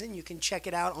Apologizing. You can check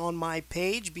it out on my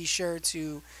page. Be sure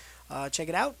to check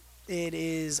it out. It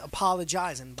is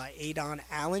Apologizing by Adon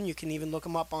Allen. You can even look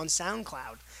him up on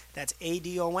SoundCloud. That's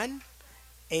ADON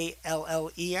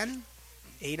ALLEN,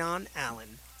 Adon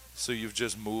Allen. So you've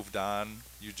just moved on.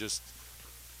 You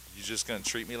You just gonna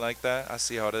treat me like that? I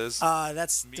see how it is.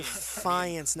 That's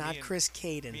Defiance, not Chris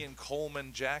Caden. Me and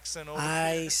Coleman Jackson over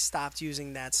I here. stopped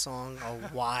using that song a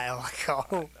while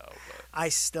ago. I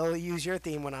still use your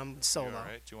theme when I'm solo. You all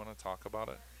right? Do you want to talk about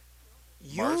it?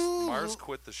 You- Mars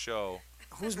quit the show.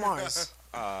 Who's Mars?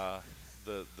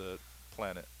 The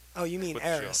planet. Oh, you mean Quit the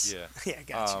show. Eris? Yeah. Yeah,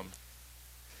 gotcha.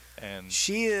 And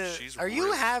She is. she's Are you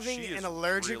real- having she an is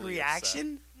allergic really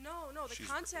reaction? No, the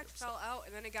contact fell out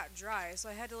and then it got dry, so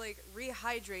I had to like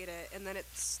rehydrate it, and then it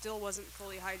still wasn't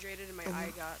fully hydrated, and my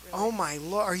eye got. Really Oh my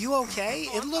lord, are you okay?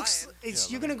 Oh, It I'm looks. fine. It's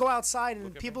Yeah, you're let gonna me- go outside and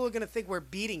look at people are gonna think we're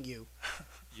beating you.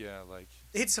 Yeah, like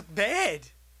It's bad.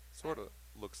 sort of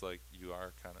looks like you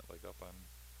are kind of like up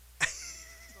on.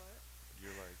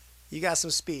 You're like. You got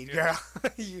some speed, Yeah.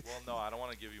 girl. You- Well, no, I don't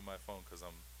want to give you my phone because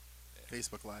I'm.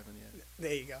 Facebook Live and yeah.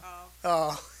 there you go. Oh.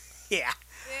 Oh, yeah.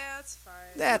 Yeah, that's fine.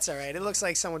 That's all right. It looks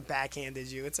like someone backhanded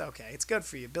you. It's okay. It's good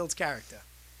for you. Builds character.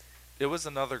 It was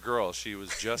another girl. She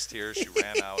was just here. She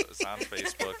ran out. It's on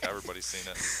Facebook. Everybody's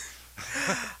seen it.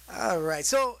 All right.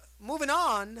 So moving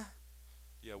on,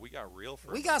 Yeah, we got real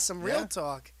for a we minute. got some real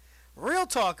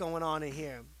talk going on in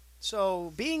here.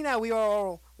 So being that we are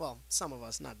all, well, some of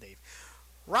us, not Dave,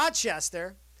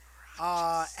 Rochester.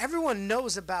 Everyone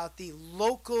knows about the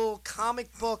local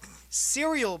comic book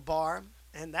cereal bar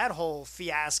and that whole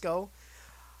fiasco.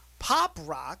 Pop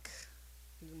Rock.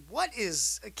 What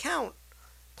is account?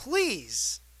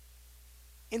 Please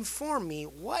inform me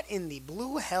what in the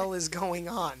blue hell is going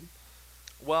on.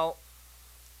 Well,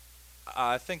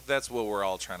 I think that's what we're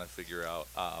all trying to figure out.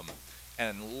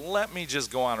 And let me just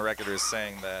go on record as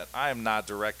saying that I am not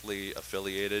directly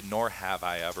affiliated, nor have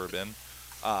I ever been.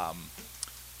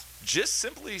 Just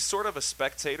simply sort of a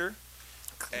spectator.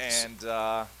 And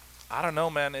I don't know,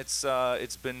 man. It's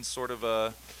been sort of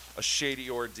a shady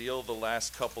ordeal the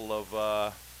last couple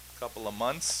of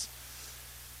months.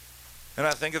 And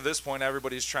I think at this point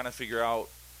everybody's trying to figure out,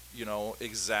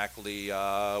 exactly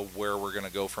where we're gonna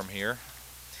go from here.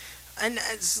 And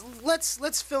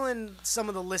let's fill in some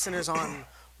of the listeners on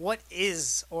what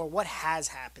is or what has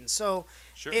happened. So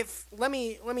Sure. if let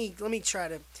me try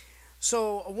to.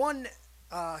 So one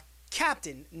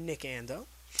Captain Nick Ando,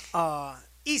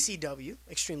 ECW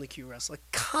Extremely Cute Wrestler,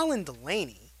 Colin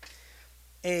Delaney,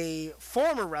 a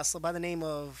former wrestler by the name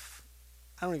of,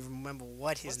 I don't even remember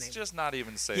what his name. Let's just not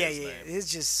even say yeah, his yeah, name. it's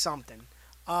just something.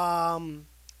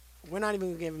 We're not even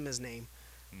gonna give him his name.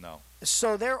 No.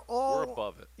 So they're all. We're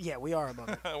above it. Yeah, we are above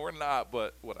it. We're not,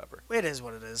 but whatever. It is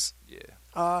what it is.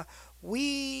 Yeah.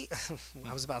 We.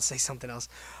 I was about to say something else.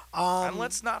 And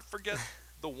let's not forget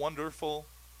the wonderful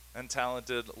and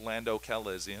talented Lando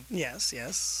Calrissian. Yes,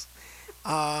 yes.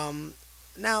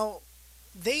 Now,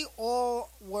 they all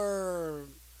were.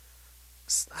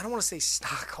 I don't want to say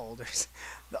stockholders.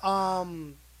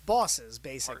 Bosses,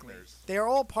 basically. Partners. They're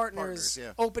all partners, Partners,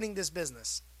 yeah. opening this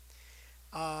business.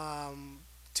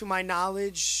 To my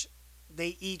knowledge,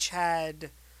 they each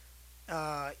had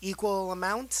equal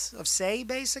amount of say,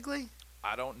 basically.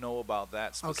 I don't know about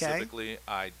that Okay. specifically.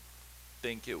 I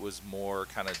think it was more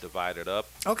kind of divided up.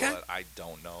 Okay. But I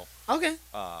don't know. Okay.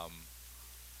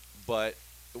 But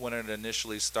when it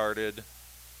initially started,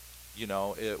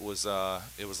 it was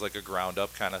like a ground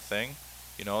up kind of thing.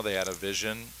 They had a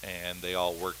vision and they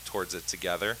all worked towards it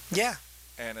together. Yeah.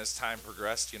 And as time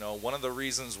progressed, one of the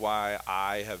reasons why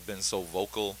I have been so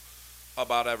vocal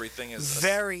about everything is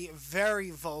Very, very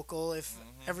vocal. If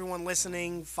Mm-hmm. everyone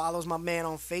listening follows my man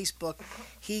on Facebook,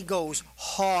 he goes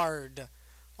hard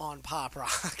on Pop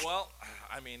Rock. Well,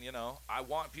 I mean, I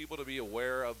want people to be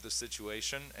aware of the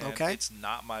situation, and Okay. it's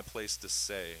not my place to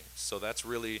say. So that's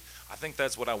really, I think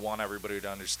that's what I want everybody to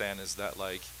understand is that,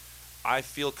 like, I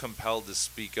feel compelled to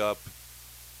speak up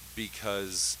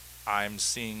because I'm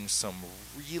seeing some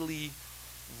really,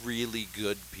 really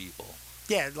good people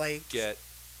Yeah, like get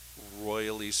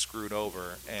royally screwed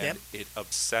over, and Yep. it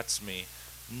upsets me,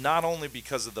 not only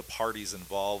because of the parties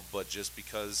involved, but just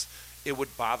because it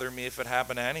would bother me if it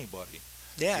happened to anybody.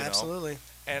 yeah, you know? absolutely.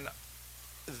 And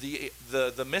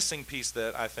the missing piece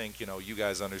that I think you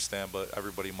guys understand, but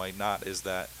everybody might not, is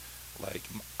that like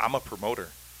I'm a promoter.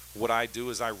 What I do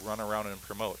is I run around and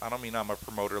promote. I don't mean I'm a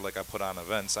promoter like I put on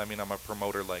events. I mean I'm a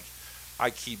promoter like I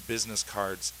keep business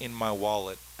cards in my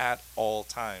wallet at all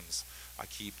times. I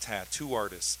keep tattoo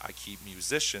artists. I keep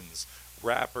musicians,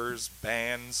 rappers,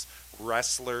 bands,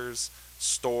 wrestlers,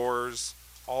 stores,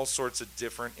 all sorts of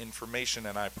different information,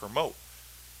 and I promote.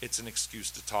 It's an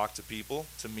excuse to talk to people,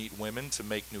 to meet women, to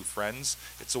make new friends.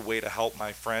 It's a way to help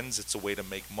my friends. It's a way to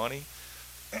make money.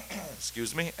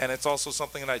 Excuse me. And it's also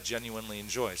something that I genuinely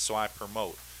enjoy, so I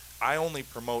promote. I only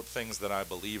promote things that I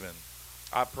believe in.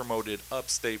 I promoted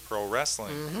Upstate Pro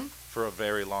Wrestling Mhm. for a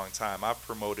very long time. I've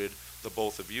promoted the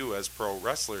both of you as pro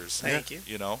wrestlers. Thank you.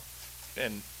 You know,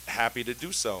 and happy to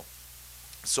do so.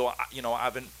 So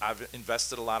I've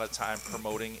invested a lot of time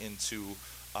promoting into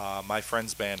my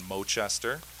friend's band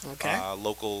Mochester, Okay.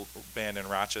 local band in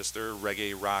Rochester,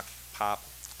 reggae rock pop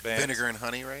band. Vinegar and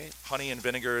Honey, right? Honey and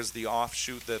Vinegar is the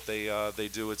offshoot that they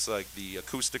do. It's like the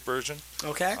acoustic version.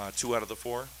 Okay. 2 out of the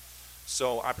 4.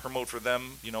 So I promote for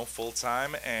them, full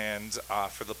time, and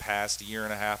for the past year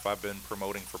and a half, I've been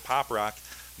promoting for Pop Rock,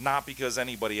 not because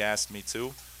anybody asked me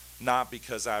to, not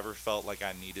because I ever felt like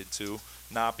I needed to,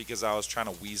 not because I was trying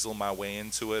to weasel my way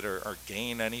into it or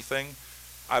gain anything.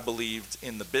 I believed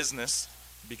in the business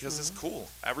because it's cool.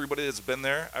 Everybody that's been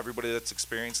there, everybody that's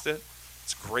experienced it,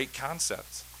 it's a great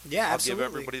concept. Yeah, I'll absolutely.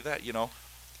 give everybody that,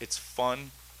 It's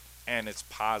fun and it's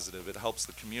positive. It helps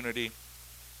the community.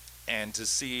 And to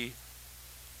see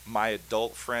my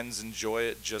adult friends enjoy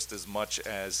it just as much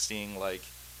as seeing like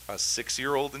a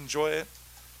 6-year-old enjoy it,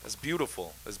 that's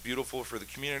beautiful. That's beautiful for the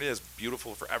community. That's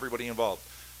beautiful for everybody involved.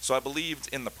 So I believed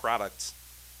in the product,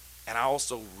 and I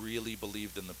also really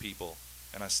believed in the people,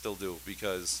 and I still do,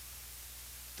 because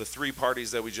the 3 parties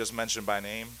that we just mentioned by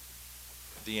name,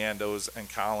 the Andos and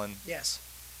Colin, Yes.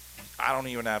 I don't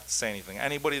even have to say anything.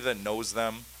 Anybody that knows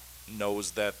them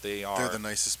knows that they are They're the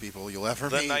nicest people you'll ever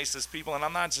the meet. nicest people, and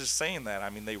I'm not just saying that. I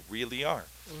mean, they really are.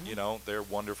 They're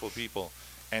wonderful people.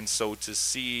 And so to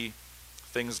see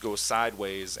things go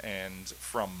sideways, and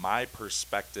from my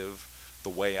perspective, the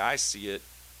way I see it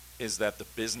is that the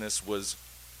business was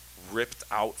ripped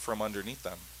out from underneath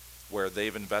them, where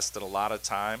they've invested a lot of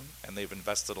time and they've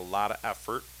invested a lot of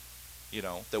effort,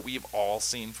 that we've all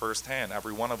seen firsthand.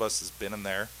 Every one of us has been in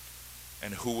there,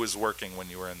 and who was working when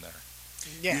you were in there.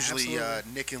 Yeah, Usually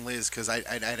absolutely. Nick and Liz, because I'd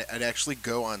actually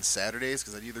go on Saturdays,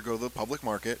 because I'd either go to the public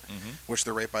market, which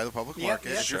they're right by the public Yep, market,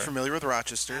 yep. if you're Sure. familiar with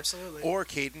Rochester. Absolutely. Or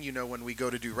Caden, when we go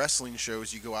to do wrestling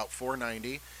shows, you go out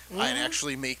 490. I'd Mhm.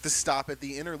 actually make the stop at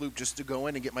the Interloop just to go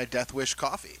in and get my Death Wish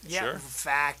coffee. Yeah,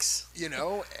 facts.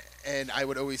 And I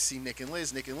would always see Nick and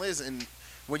Liz, and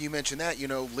when you mention that,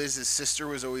 Liz's sister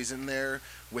was always in there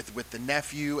with the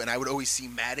nephew, and I would always see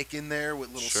Matic in there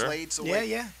with little Sure. Slade. So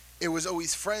Yeah. it was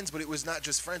always friends, but it was not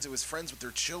just friends. It was friends with their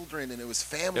children, and it was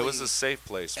family. It was a safe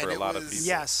place for And a it lot of was- people.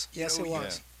 Yes. you Yes, know, it you-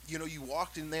 was. You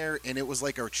walked in there, and it was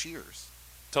like our Cheers.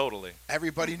 Totally.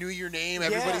 Everybody knew your name.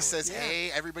 Everybody Yeah, says, yeah.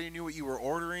 hey. Everybody knew what you were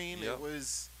ordering. Yep. It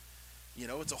was,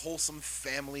 it's a wholesome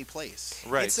family place.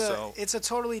 Right. It's a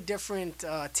totally different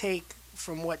take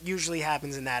from what usually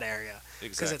happens in that area.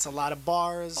 Because Exactly. it's a lot of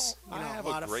bars, I have a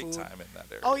lot a great of food. time in that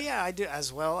area. Oh yeah, I do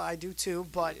as well. I do too.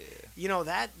 But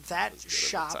that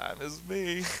shop. Time is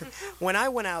me. When I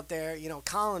went out there,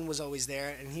 Colin was always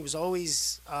there, and he was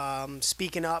always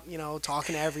speaking up,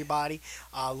 talking to everybody.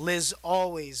 Liz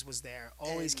always was there,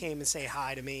 always came and say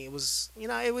hi to me. It was,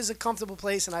 it was a comfortable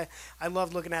place, and I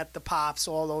loved looking at the pops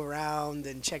all around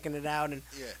and checking it out, and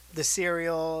the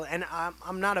cereal. And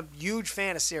I'm not a huge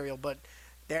fan of cereal, but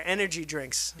their energy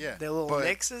drinks, Yeah, their little but-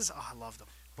 mixes, I loved them.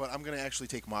 But I'm going to actually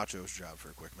take Macho's job for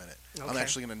a quick minute. I'm Okay.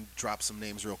 actually going to drop some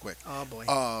names real quick. Oh boy.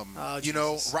 Ron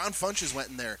Funches went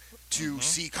in there to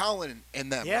see Colin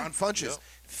and them. Yeah. Ron Funches, Yep.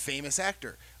 famous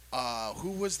actor. Who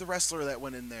was the wrestler that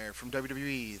went in there from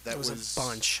WWE? That There was a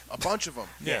bunch. A bunch of them.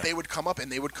 Yeah. They would come up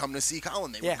and they would come to see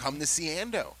Colin. They Yeah. would come to see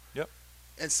Ando. Yep.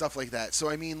 And stuff like that. So,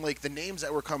 I mean, like, the names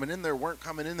that were coming in there weren't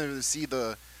coming in there to see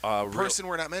the Real- person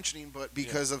we're not mentioning, but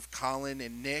because of Colin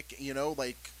and Nick,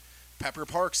 like Pepper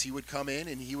Parks, he would come in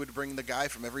and he would bring the guy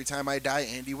from Every Time I Die,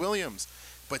 Andy Williams.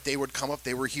 But they would come up,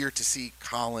 they were here to see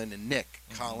Colin and Nick,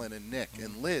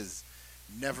 and Liz.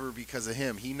 Never because of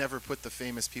him. He never put the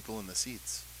famous people in the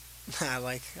seats. I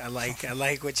like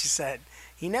what you said.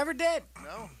 He never did.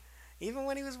 No. Even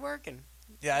when he was working.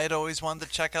 Yeah, I'd always wanted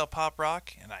to check out Pop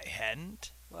Rock, and I hadn't.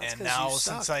 Well, that's And 'cause now, you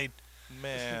since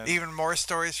suck. even more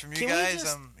stories from you Can we guys,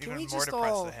 just- I'm can even we more just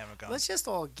depressed all- that I haven't gone. Let's just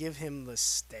all give him the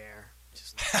stare.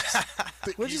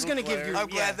 We're just gonna give you. I'm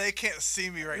yeah. glad they can't see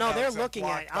me right No, now. they're 'cause I'm looking at.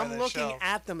 blocked by I'm that looking shelf.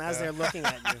 at them as they're looking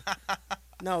at you.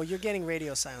 No, you're getting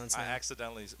radio silence I now.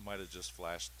 accidentally might have just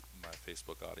flashed my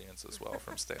Facebook audience as well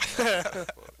from standing there. But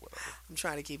whatever. I'm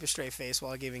trying to keep a straight face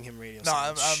while giving him radio No,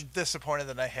 I'm, silence. I'm disappointed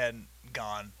that I hadn't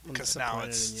gone I'm because now it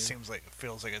disappointed in you. seems like it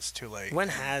feels like it's too late. When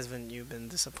hasn't you been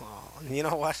disappointed? You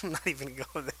know what? I'm not even going to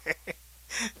go there.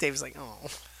 Dave's like, oh.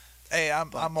 Hey,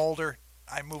 I'm older.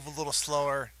 I move a little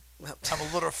slower. I'm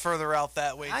a little further out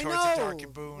that way I towards know. the Darky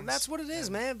Boons. Well, that's what it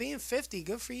is, man. Being 50,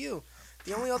 good for you.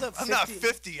 The only other 50, I'm not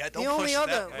 50 yet. Don't the only push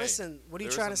other that. listen, what are you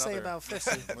there's trying to say another- about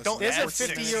 50? Don't There's a add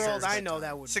 6 50-year-old years. I know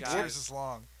that would 6 die. years is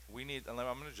long. We need. I'm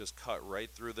going to just cut right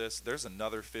through this. There's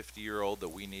another 50-year-old that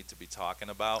we need to be talking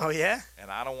about. Oh, yeah?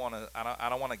 And I don't want to. I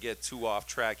don't want to get too off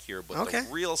track here. But Okay.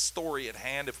 the real story at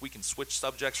hand, if we can switch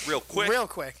subjects real quick. Real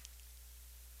quick.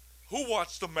 Who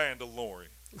watched The Mandalorian?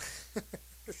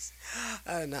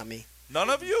 Not me. None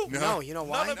of you? No, you know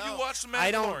why? None of you watched The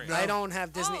Mandalorian. I don't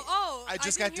have Disney. I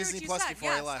just got Disney Plus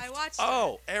before I left. I watched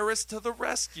Oh, Heiress to the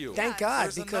rescue. Thank God,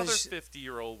 There's because- another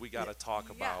 50-year-old we got to talk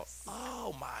about. Yes.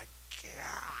 Oh my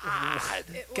God!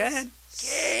 Go ahead.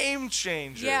 Game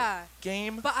changer. Yeah.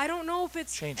 Game. But I don't know if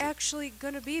it's Change it. actually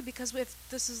going to be, because if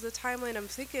this is the timeline I'm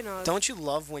thinking of. Don't you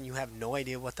love when you have no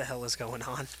idea what the hell is going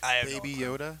on? I have Baby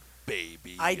Yoda.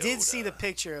 Baby. I did Yoda. see the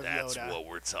picture of That's Yoda. what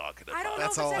we're talking about. I don't know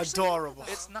That's if all. it's actually Adorable.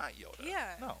 It's not Yoda. Yeah.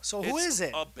 No. So who It's is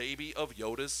it? A baby of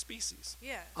Yoda's species.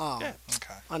 Yeah. Oh, Yeah.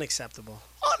 Okay. unacceptable.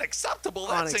 Unacceptable.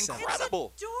 That's Unacceptable.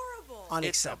 incredible. Adorable.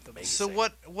 Unacceptable. amazing. So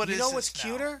what You is know this what's now?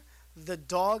 cuter? The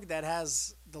dog that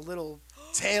has the little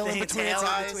Tail in thing between tail its in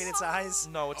eyes. between its eyes.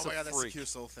 No, it's Oh my a god, that's the freak.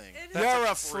 cutest little thing. It is. That's You're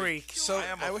a a freak. So I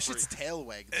am a I wish freak. its tail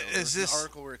wagged. Though. Is There's this- an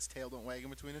article where its tail don't wag in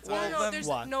between its Well, eyes? then there's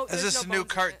what? no. Is there's this no a new bones in it.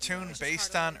 cartoon It's just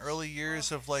based cartilage. on early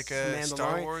years of like a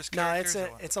Star Mandalorian. Wars No, characters?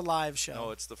 it's or it's a live show.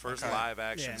 No, it's the first Okay.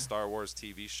 live-action Yeah. Star Wars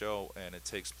TV show, and it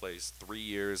takes place 3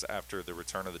 years after the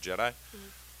Return of the Jedi.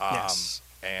 Yes.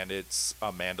 And it's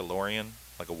a Mandalorian,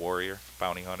 like a warrior,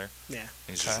 bounty hunter. Yeah.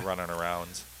 He's just Okay. running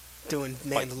around. Doing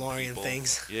fighting Mandalorian people.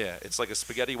 things. Yeah, it's like a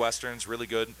spaghetti western. It's really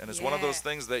good, and it's one of those Yeah.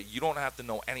 things that you don't have to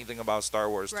know anything about Star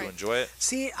Wars to Right. enjoy it.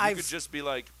 See, You I've could just be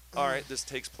like, all right, this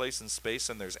takes place in space,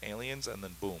 and there's aliens, and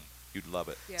then boom, you'd love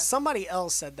it. Yeah. somebody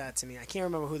else said that to me. I can't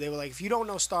remember who. They were like, if you don't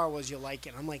know Star Wars, you'll like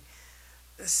it. I'm like,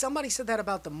 somebody said that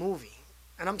about the movie.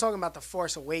 And I'm talking about The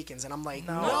Force Awakens, and I'm like,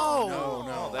 no.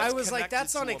 No, I was like, connected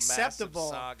that's to a massive unacceptable.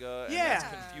 saga, and Yeah.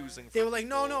 that's confusing They for were like,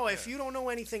 no, people. if you don't know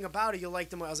anything about it, you'll like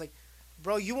the movie. I was like,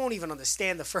 bro, you won't even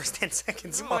understand the first 10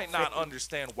 seconds. You of might not it.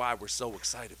 understand why we're so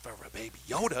excited for a baby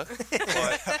Yoda,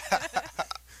 but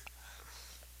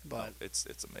But it's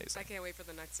I amazing. can't wait for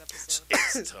the next episode.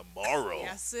 It's tomorrow.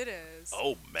 Yes, it is.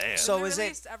 Oh man. So They're is it-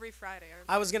 released every Friday? Aren't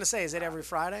I was gonna say, is it every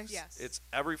Friday? they? Yes. It's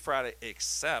every Friday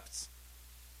except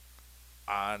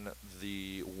on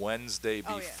the Wednesday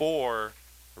Oh, yeah. before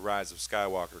The Rise of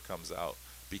Skywalker comes out,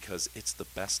 because it's the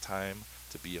best time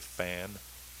to be a fan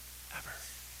ever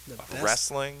The of best-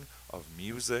 wrestling, of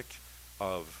music,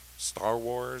 of Star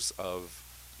Wars, of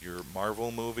your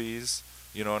Marvel movies.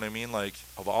 You know what I mean? Like,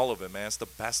 of all of it, man. It's the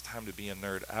best time to be a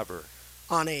nerd ever.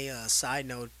 On a side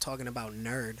note, talking about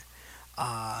nerd,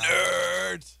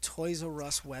 Nerd. Toys R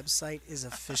Us website is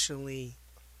officially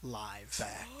live.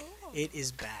 Back. It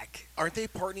is back. Aren't they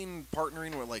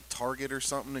partnering with like Target or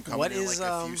something and coming What in is like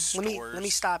a few stores? let me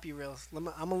stop you real. I'm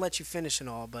gonna let you finish and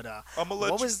all, but I'ma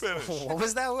let what you was finish. what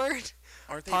was that word?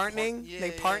 Aren't they Partnering? Yeah,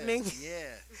 They yeah, partnering?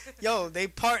 Yeah. Yo, they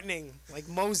partnering like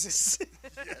Moses.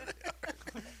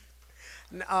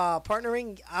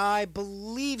 Partnering, I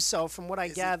believe so. From what I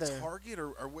Is gather, it Target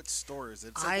or what store is it?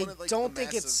 It's like I one of, like, don't the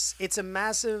think massive- it's a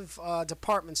massive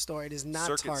department store. It is not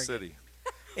Circuit Target. City.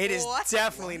 It is What?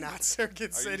 definitely not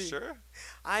Circuit Are City. you sure?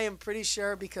 I am pretty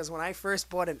sure, because when I first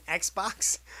bought an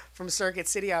Xbox from Circuit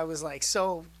City, I was like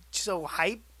so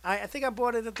hype. I think I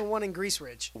bought it at the one in Grease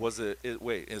Ridge. Was it?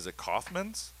 Wait, is it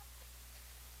Kaufman's?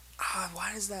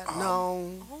 Why is that? No.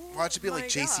 Why should it be my like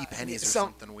J.C. God. Penney's or Some-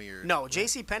 something weird? No,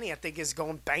 J.C. Penney I think is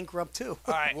going bankrupt too.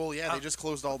 All right. Well, yeah, they just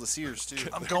closed all the Sears too.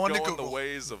 I'm They're going to the Google.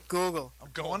 ways of Google. I'm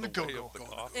going to the way Google. of the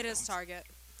Kaufman. It is Target.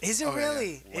 Is it Oh, yeah,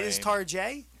 really? yeah. It is Lame.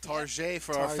 Target? Target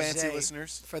for our fancy Target.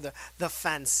 listeners. For the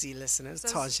fancy listeners,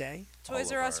 Says- Target.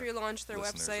 Toys All R of Us our relaunched their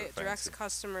listeners are website, directs fancy.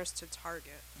 customers to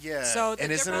Target. Yeah. So and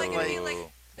they're isn't probably it gonna like be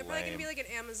like they're probably gonna lame. be like an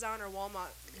Amazon or Walmart.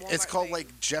 it's called thing.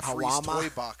 like Jeffrey's Hawama? Toy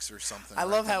Box or something? I right?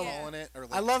 love They're how- calling it, or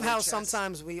like I love Toy how Chest.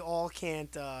 sometimes we all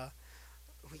can't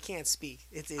speak.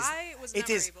 It is I was it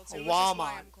never is able to, which is why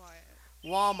Walmart. I'm quiet.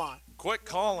 Walmart. Quit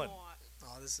calling.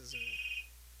 Oh, this is.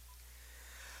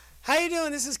 How you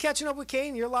doing? This is Catching Up with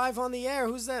Kane. You're live on the air.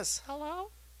 Who's this?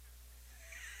 Hello?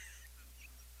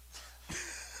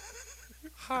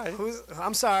 Hi.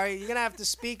 I'm sorry. You're gonna have to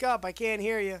speak up. I can't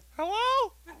hear you.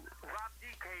 Hello. Rob D.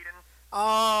 Caden.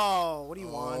 Oh, what do you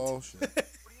Oh, want? shit. What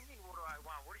do you mean, what do I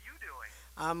want? What are you doing?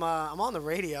 I'm on the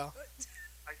radio.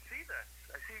 I see this.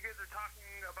 I see you guys are talking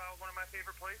about one of my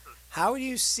favorite places. How do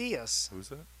you see us? Who's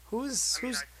that? Who's I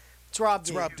mean, It's Rob It's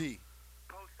D. Rob D.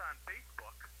 Post on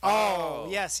Facebook. Oh, Oh.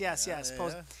 yes. Yeah, Post-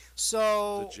 yeah.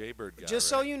 So, The Jaybird guy. just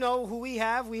so right? you know who we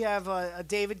have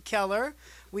David Keller,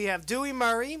 we have Dewey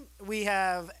Murray, we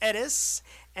have Edis,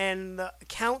 and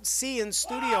Count C in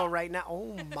studio right now.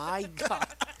 Oh my God!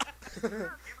 You got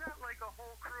like a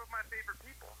whole crew of my favorite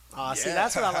people. See, Yeah.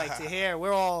 that's what I like to hear.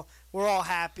 We're all We're all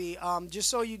happy. Just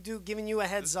so you do, giving you a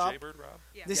heads up. Jaybird, Rob?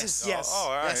 Yeah. This is Oh, yes. oh,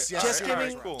 all right. Yes, yes. Just All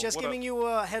giving, right, cool. just What giving up? you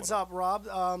a heads up, Rob.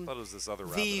 I thought it was this other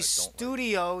Rob that I The don't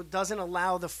studio doesn't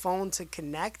allow the phone to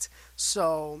connect,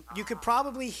 so you could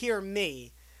probably hear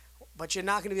me, but you're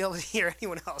not going to be able to hear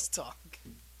anyone else talk.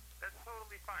 That's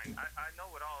totally fine. I know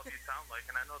what all of you sound like,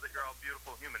 and I know that you're all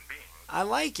beautiful human beings. I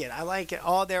like it. I like it.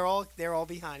 Oh, they're all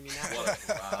behind me now.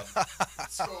 Whatever, Rob.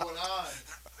 What's going on?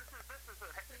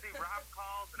 See, Rob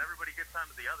calls, and everybody gets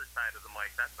onto the other side of the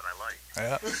mic. That's what I like.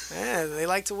 Yeah. Yeah, they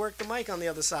like to work the mic on the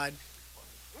other side.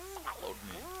 Followed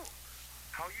me.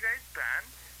 How you guys been?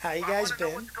 How you I guys want to know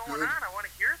been? what's going on. I want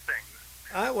to hear things.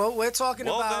 All right, well, we're talking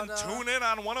Well, about. then tune in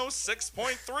on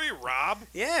 106.3, Rob.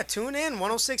 Yeah, tune in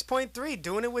 106.3,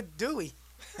 doing it with Dewey.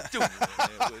 Doing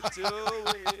it with Dewey.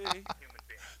 Human being.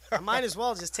 I might as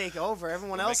well just take over.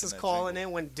 Everyone We're else making is that calling jingle.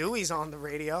 in when Dewey's on the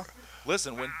radio.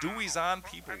 Listen, when Dewey's on,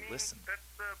 people listen. That's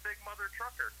the big mother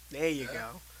trucker. There you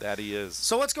go. That he is.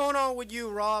 So what's going on with you,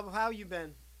 Rob? How you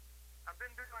been? I've been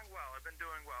doing well. I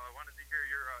wanted to hear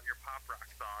your pop rock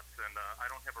thoughts, and I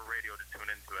don't have a radio to tune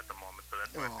into at the moment, so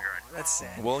that's why I figured I'd call. That's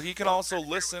sad. Well, he can also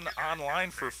listen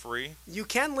online for free. You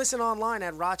can listen online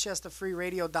at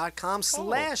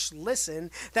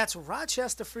rochesterfreeradio.com/listen. That's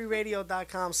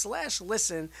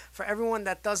rochesterfreeradio.com/listen for everyone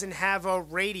that doesn't have a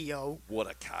radio. What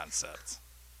a concept.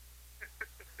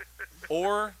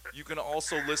 Or you can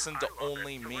also listen to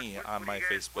Only Me on my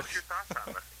Facebook. What's your thoughts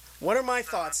on this? What are my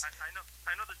thoughts? I know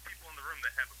there's people in the room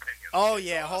that have opinions. Oh,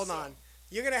 yeah, hold on.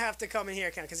 You're going to have to come in here,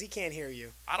 Count, because he can't hear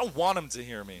you. I don't want him to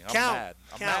hear me. I'm Count. mad.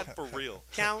 I'm Count. mad for real.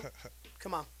 Count,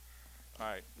 come on. All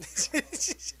right.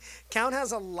 Count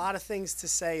has a lot of things to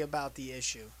say about the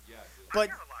issue. Yeah, But,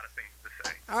 I got a lot of things to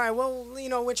say. all right, well,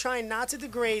 we're trying not to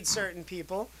degrade certain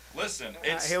people. Listen, All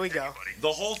right, here we go.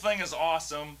 the whole thing is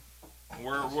awesome.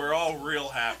 We're all real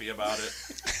happy about it. It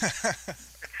seems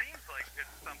like it's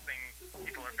something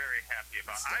people are very happy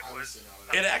about.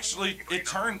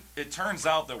 It turns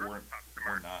out that we're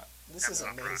not. This is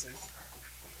amazing.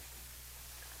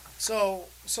 So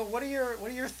what are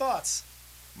your thoughts?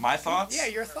 My thoughts? Yeah,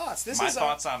 your thoughts. This My is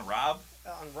thoughts on Rob.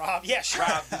 on Rob. Yeah, sure.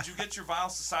 Rob, did you get your Vile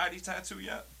Society tattoo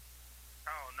yet?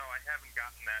 Oh, no, I haven't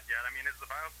gotten that yet. I mean, is the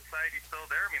Vile Society still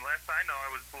there? I mean, last I know, I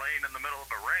was laying in the middle of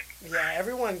a ring. Yeah,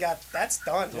 everyone got that's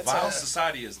done. The That's Vile all.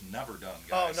 Society is never done,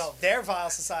 Oh guys. no, their Vile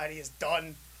Society is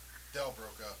done. Dell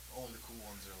broke up. Only the cool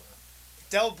ones are left.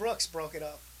 Del Brooks broke it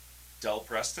up. Del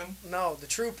Preston? No, the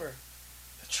Trooper.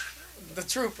 The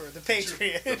Trooper, the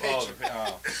Patriot.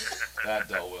 That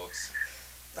Del Wilkes.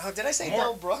 Oh, did I say More.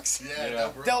 Del Brooks? Yeah, Yeah.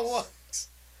 Del Brooks. Del Wooks.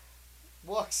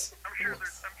 Wooks. I'm sure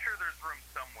there's room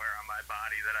somewhere on my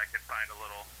body that I could find a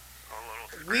little.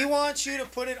 We want you to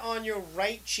put it on your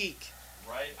right cheek.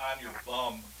 Right on your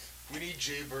bum. We need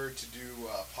Jaybird to do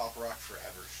Pop Rock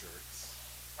Forever shirts.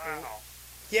 Wow.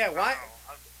 Yeah, why?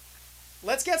 Wow.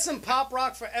 Let's get some Pop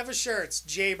Rock Forever shirts,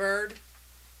 Jaybird.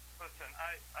 Listen,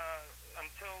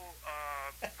 until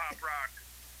Pop Rock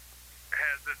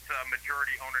has its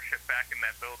majority ownership back in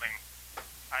that building,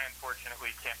 I unfortunately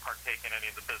can't partake in any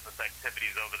of the business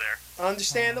activities over there.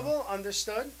 Understandable.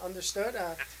 Understood. It's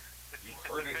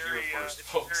heard it here first, it's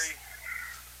folks.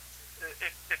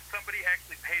 if somebody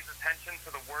actually pays attention to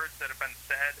the words that have been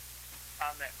said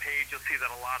on that page, you'll see that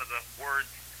a lot of the words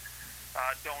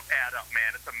don't add up,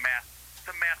 man. It's a math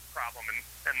problem,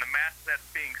 and the math that's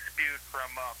being spewed from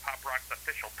Pop Rock's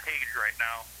official page right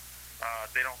now,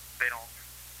 they don't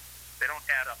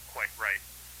add up quite right.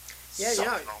 Yeah,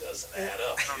 yeah. Doesn't add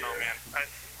up. I don't know, man.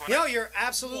 You're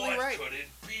absolutely right. What could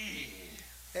it be?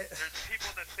 There's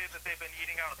people that say that they've been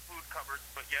eating out of food cupboards,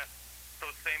 but yet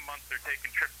those same months they're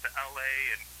taking trips to L.A.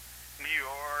 and New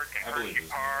York and I believe Hershey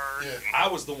it. Park. Yeah. And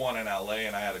I was the one in L.A.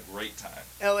 and I had a great time.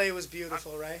 L.A. was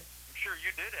beautiful, right? I'm sure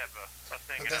you did have a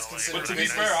thing But in that's L.A. considered But to be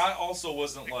business. fair, I also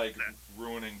wasn't like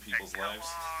ruining people's lives.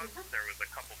 There was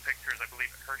a couple pictures, I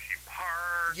believe, at Hershey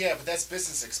Park. Yeah, but that's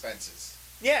business expenses.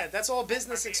 Yeah, that's all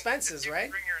business I mean, expenses, if you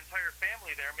right? bring your entire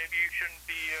family there, maybe you shouldn't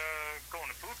be going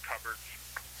to food cupboards.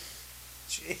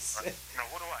 Jeez.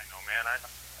 What do I know, man?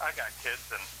 I got kids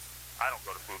and I don't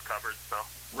go to food cupboards, so.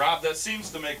 Rob, that seems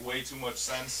to make way too much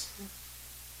sense.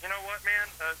 You know what, man?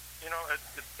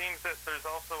 It seems that there's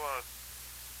also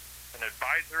an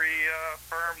advisory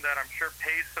firm that I'm sure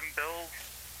pays some bills.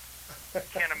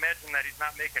 Can't imagine that he's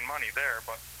not making money there,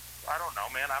 but I don't know,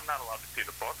 man. I'm not allowed to see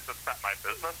the books. It's not my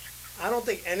business. I don't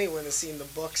think anyone has seen the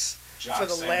books Jock for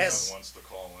the Sampson last. wants to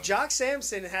call in. Jock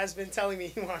Sampson has been telling me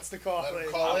he wants to call Let him in.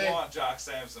 call I in. want Jock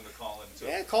Sampson to call in too.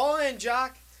 Yeah, call in,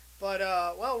 Jock. But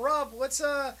well, Rob, what's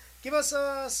give us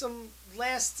some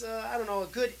last I don't know, a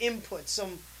good input,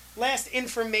 some last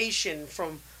information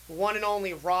from one and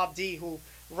only Rob D, who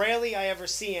rarely I ever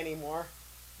see anymore.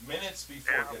 Minutes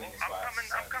before getting his last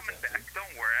I'm coming back.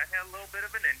 Don't worry. I had a little bit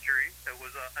of an injury. It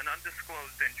was an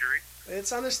undisclosed injury.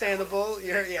 It's understandable.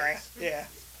 Yeah.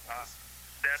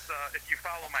 That's if you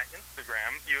follow my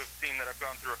Instagram, you have seen that I've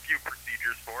gone through a few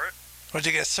procedures for it. Would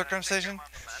you get circumcision?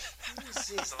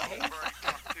 So I've already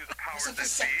talked to the powers that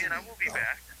be, and I will be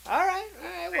back. All right.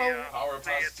 Well, power of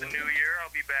say at the new year,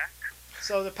 I'll be back.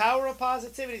 so the power of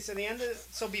positivity.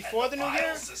 So before the new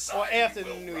year or after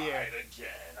the new year?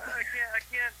 I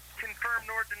can't confirm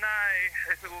nor deny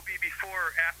if it will be before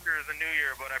or after the new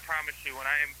year, but I promise you, when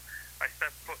I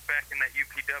step foot back in that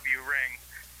UPW ring,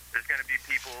 there's going to be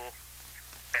people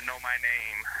that know my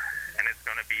name, and it's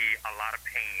going to be a lot of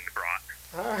pain brought.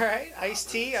 All right, iced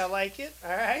tea. I like it.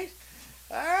 All right.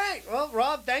 Well,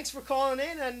 Rob, thanks for calling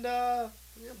in, and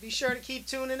be sure to keep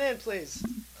tuning in, please.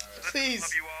 Please.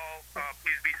 Love you all.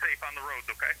 Please be safe on the roads,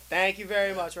 okay? Thank you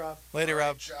very much, Rob. Later,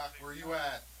 Rob. Jock, where you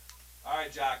at? All right,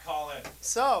 Jack, call in.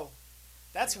 So,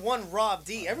 that's one Rob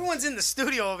D. Everyone's in the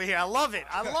studio over here. I love it.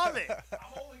 I'm only going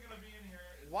to be in here.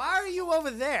 Why are you over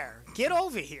there? Get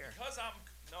over here. Because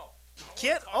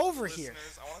Get over here.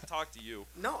 I want to talk to you.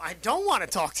 No, I don't want to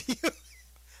talk to you.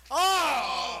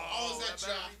 Oh, is that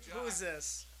Jock? Who is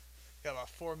this? Got about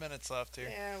 4 minutes left here.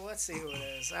 Yeah, let's see who it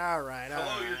is. All right.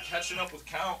 Hello, you're catching up with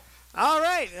Count. All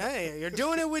right. Hey, you're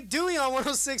doing it with Dewey on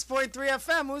 106.3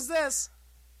 FM. Who's this?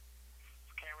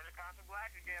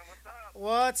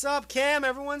 What's up, Cam?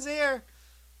 Everyone's here.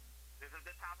 This is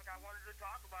the topic I wanted to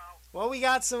talk about. Well, we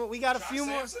got a few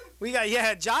more.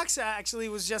 Jocks actually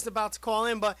was just about to call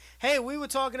in, but hey, we were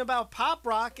talking about pop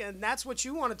rock, and that's what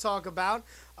you want to talk about.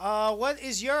 What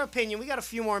is your opinion? We got a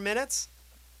few more minutes.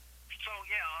 So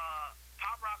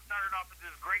pop rock started off with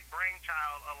this great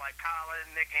brainchild of like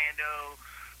Colin, Nick Ando,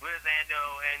 Liz Ando,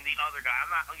 and the other guy.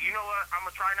 You know what? I'm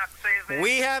gonna try not to say his name.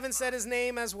 We haven't said his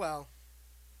name as well.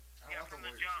 Yeah, from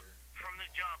the jump,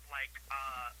 like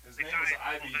his the name guy was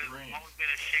Ivy who's Green. always been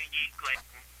a shady like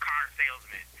car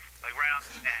salesman, like right off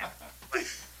the bat, like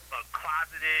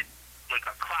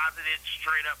a closeted,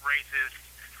 straight up racist,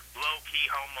 low key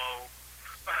homo.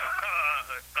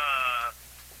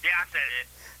 Yeah, I said it.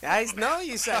 I know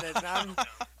you said it. I'm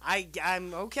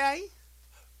okay.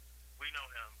 We know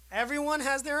him. Everyone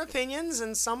has their opinions,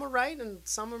 and some are right, and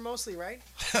some are mostly right.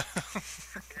 Yeah,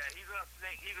 he's a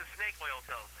snake oil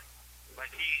salesman.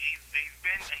 Like he's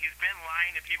been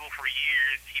lying to people for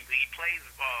years. He plays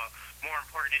more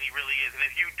important than he really is. And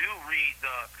if you do read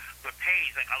the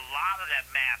page, like a lot of that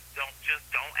math don't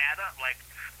add up. Like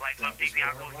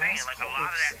DiBiase was saying, like a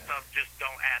lot of that stuff just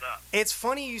don't add up. It's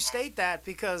funny you state that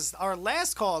because our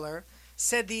last caller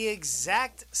said the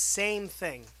exact same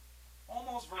thing.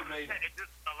 Almost verbatim.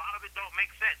 A lot of it don't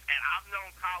make sense. And I've known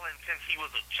Colin since he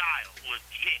was a child.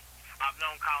 Legit. I've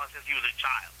known Colin since he was a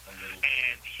child,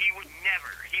 and he would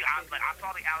never. I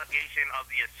saw the allegation of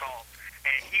the assault,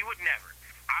 and he would never.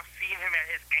 I've seen him at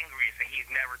his angriest, and he's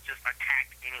never just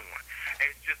attacked anyone.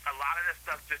 It's just a lot of this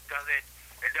stuff just doesn't.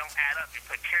 It don't add up. It's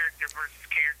a character versus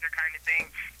character kind of thing,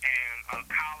 and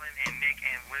Colin and Nick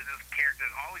and Liz's character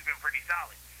has always been pretty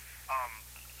solid.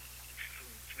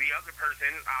 The other person,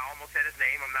 I almost said his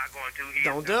name. I'm not going to.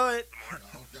 Don't do it.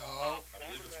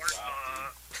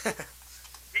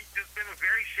 He's just been a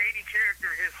very shady character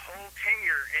his whole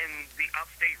tenure in the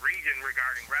upstate region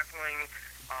regarding wrestling.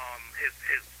 His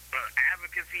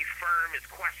advocacy firm is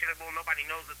questionable. Nobody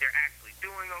knows what they're actually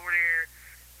doing over there.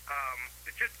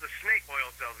 It's just the snake oil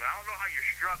salesman. I don't know how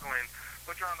you're struggling,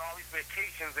 but you're on all these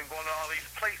vacations and going to all these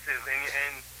places,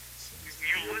 and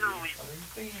you literally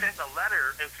sent a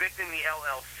letter evicting the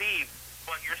LLC,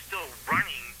 but you're still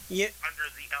running under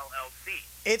the LLC.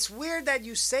 It's weird that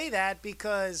you say that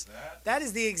because that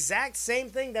is the exact same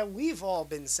thing that we've all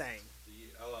been saying.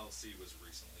 The LLC was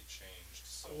recently changed.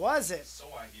 So was it? So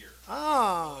I hear.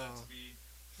 Oh. That to be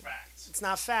fact. It's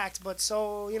not fact, but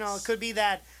so, it could be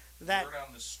that word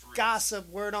on the street. Gossip,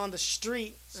 word on the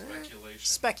street.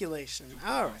 Speculation.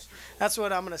 All right. That's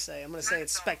what I'm going to say. I'm going to say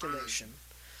it's speculation.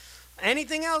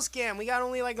 Anything else, Cam? We got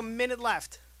only like a minute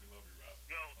left.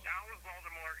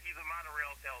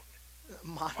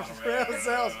 Monorail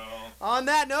sales. On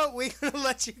that note, we're going to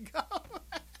let you go.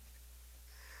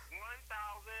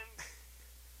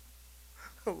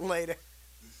 1,000. Later.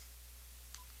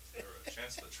 Is there a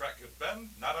chance the track could bend?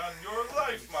 Not on your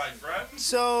life, my friend.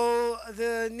 So,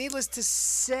 needless to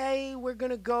say, we're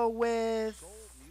going to go with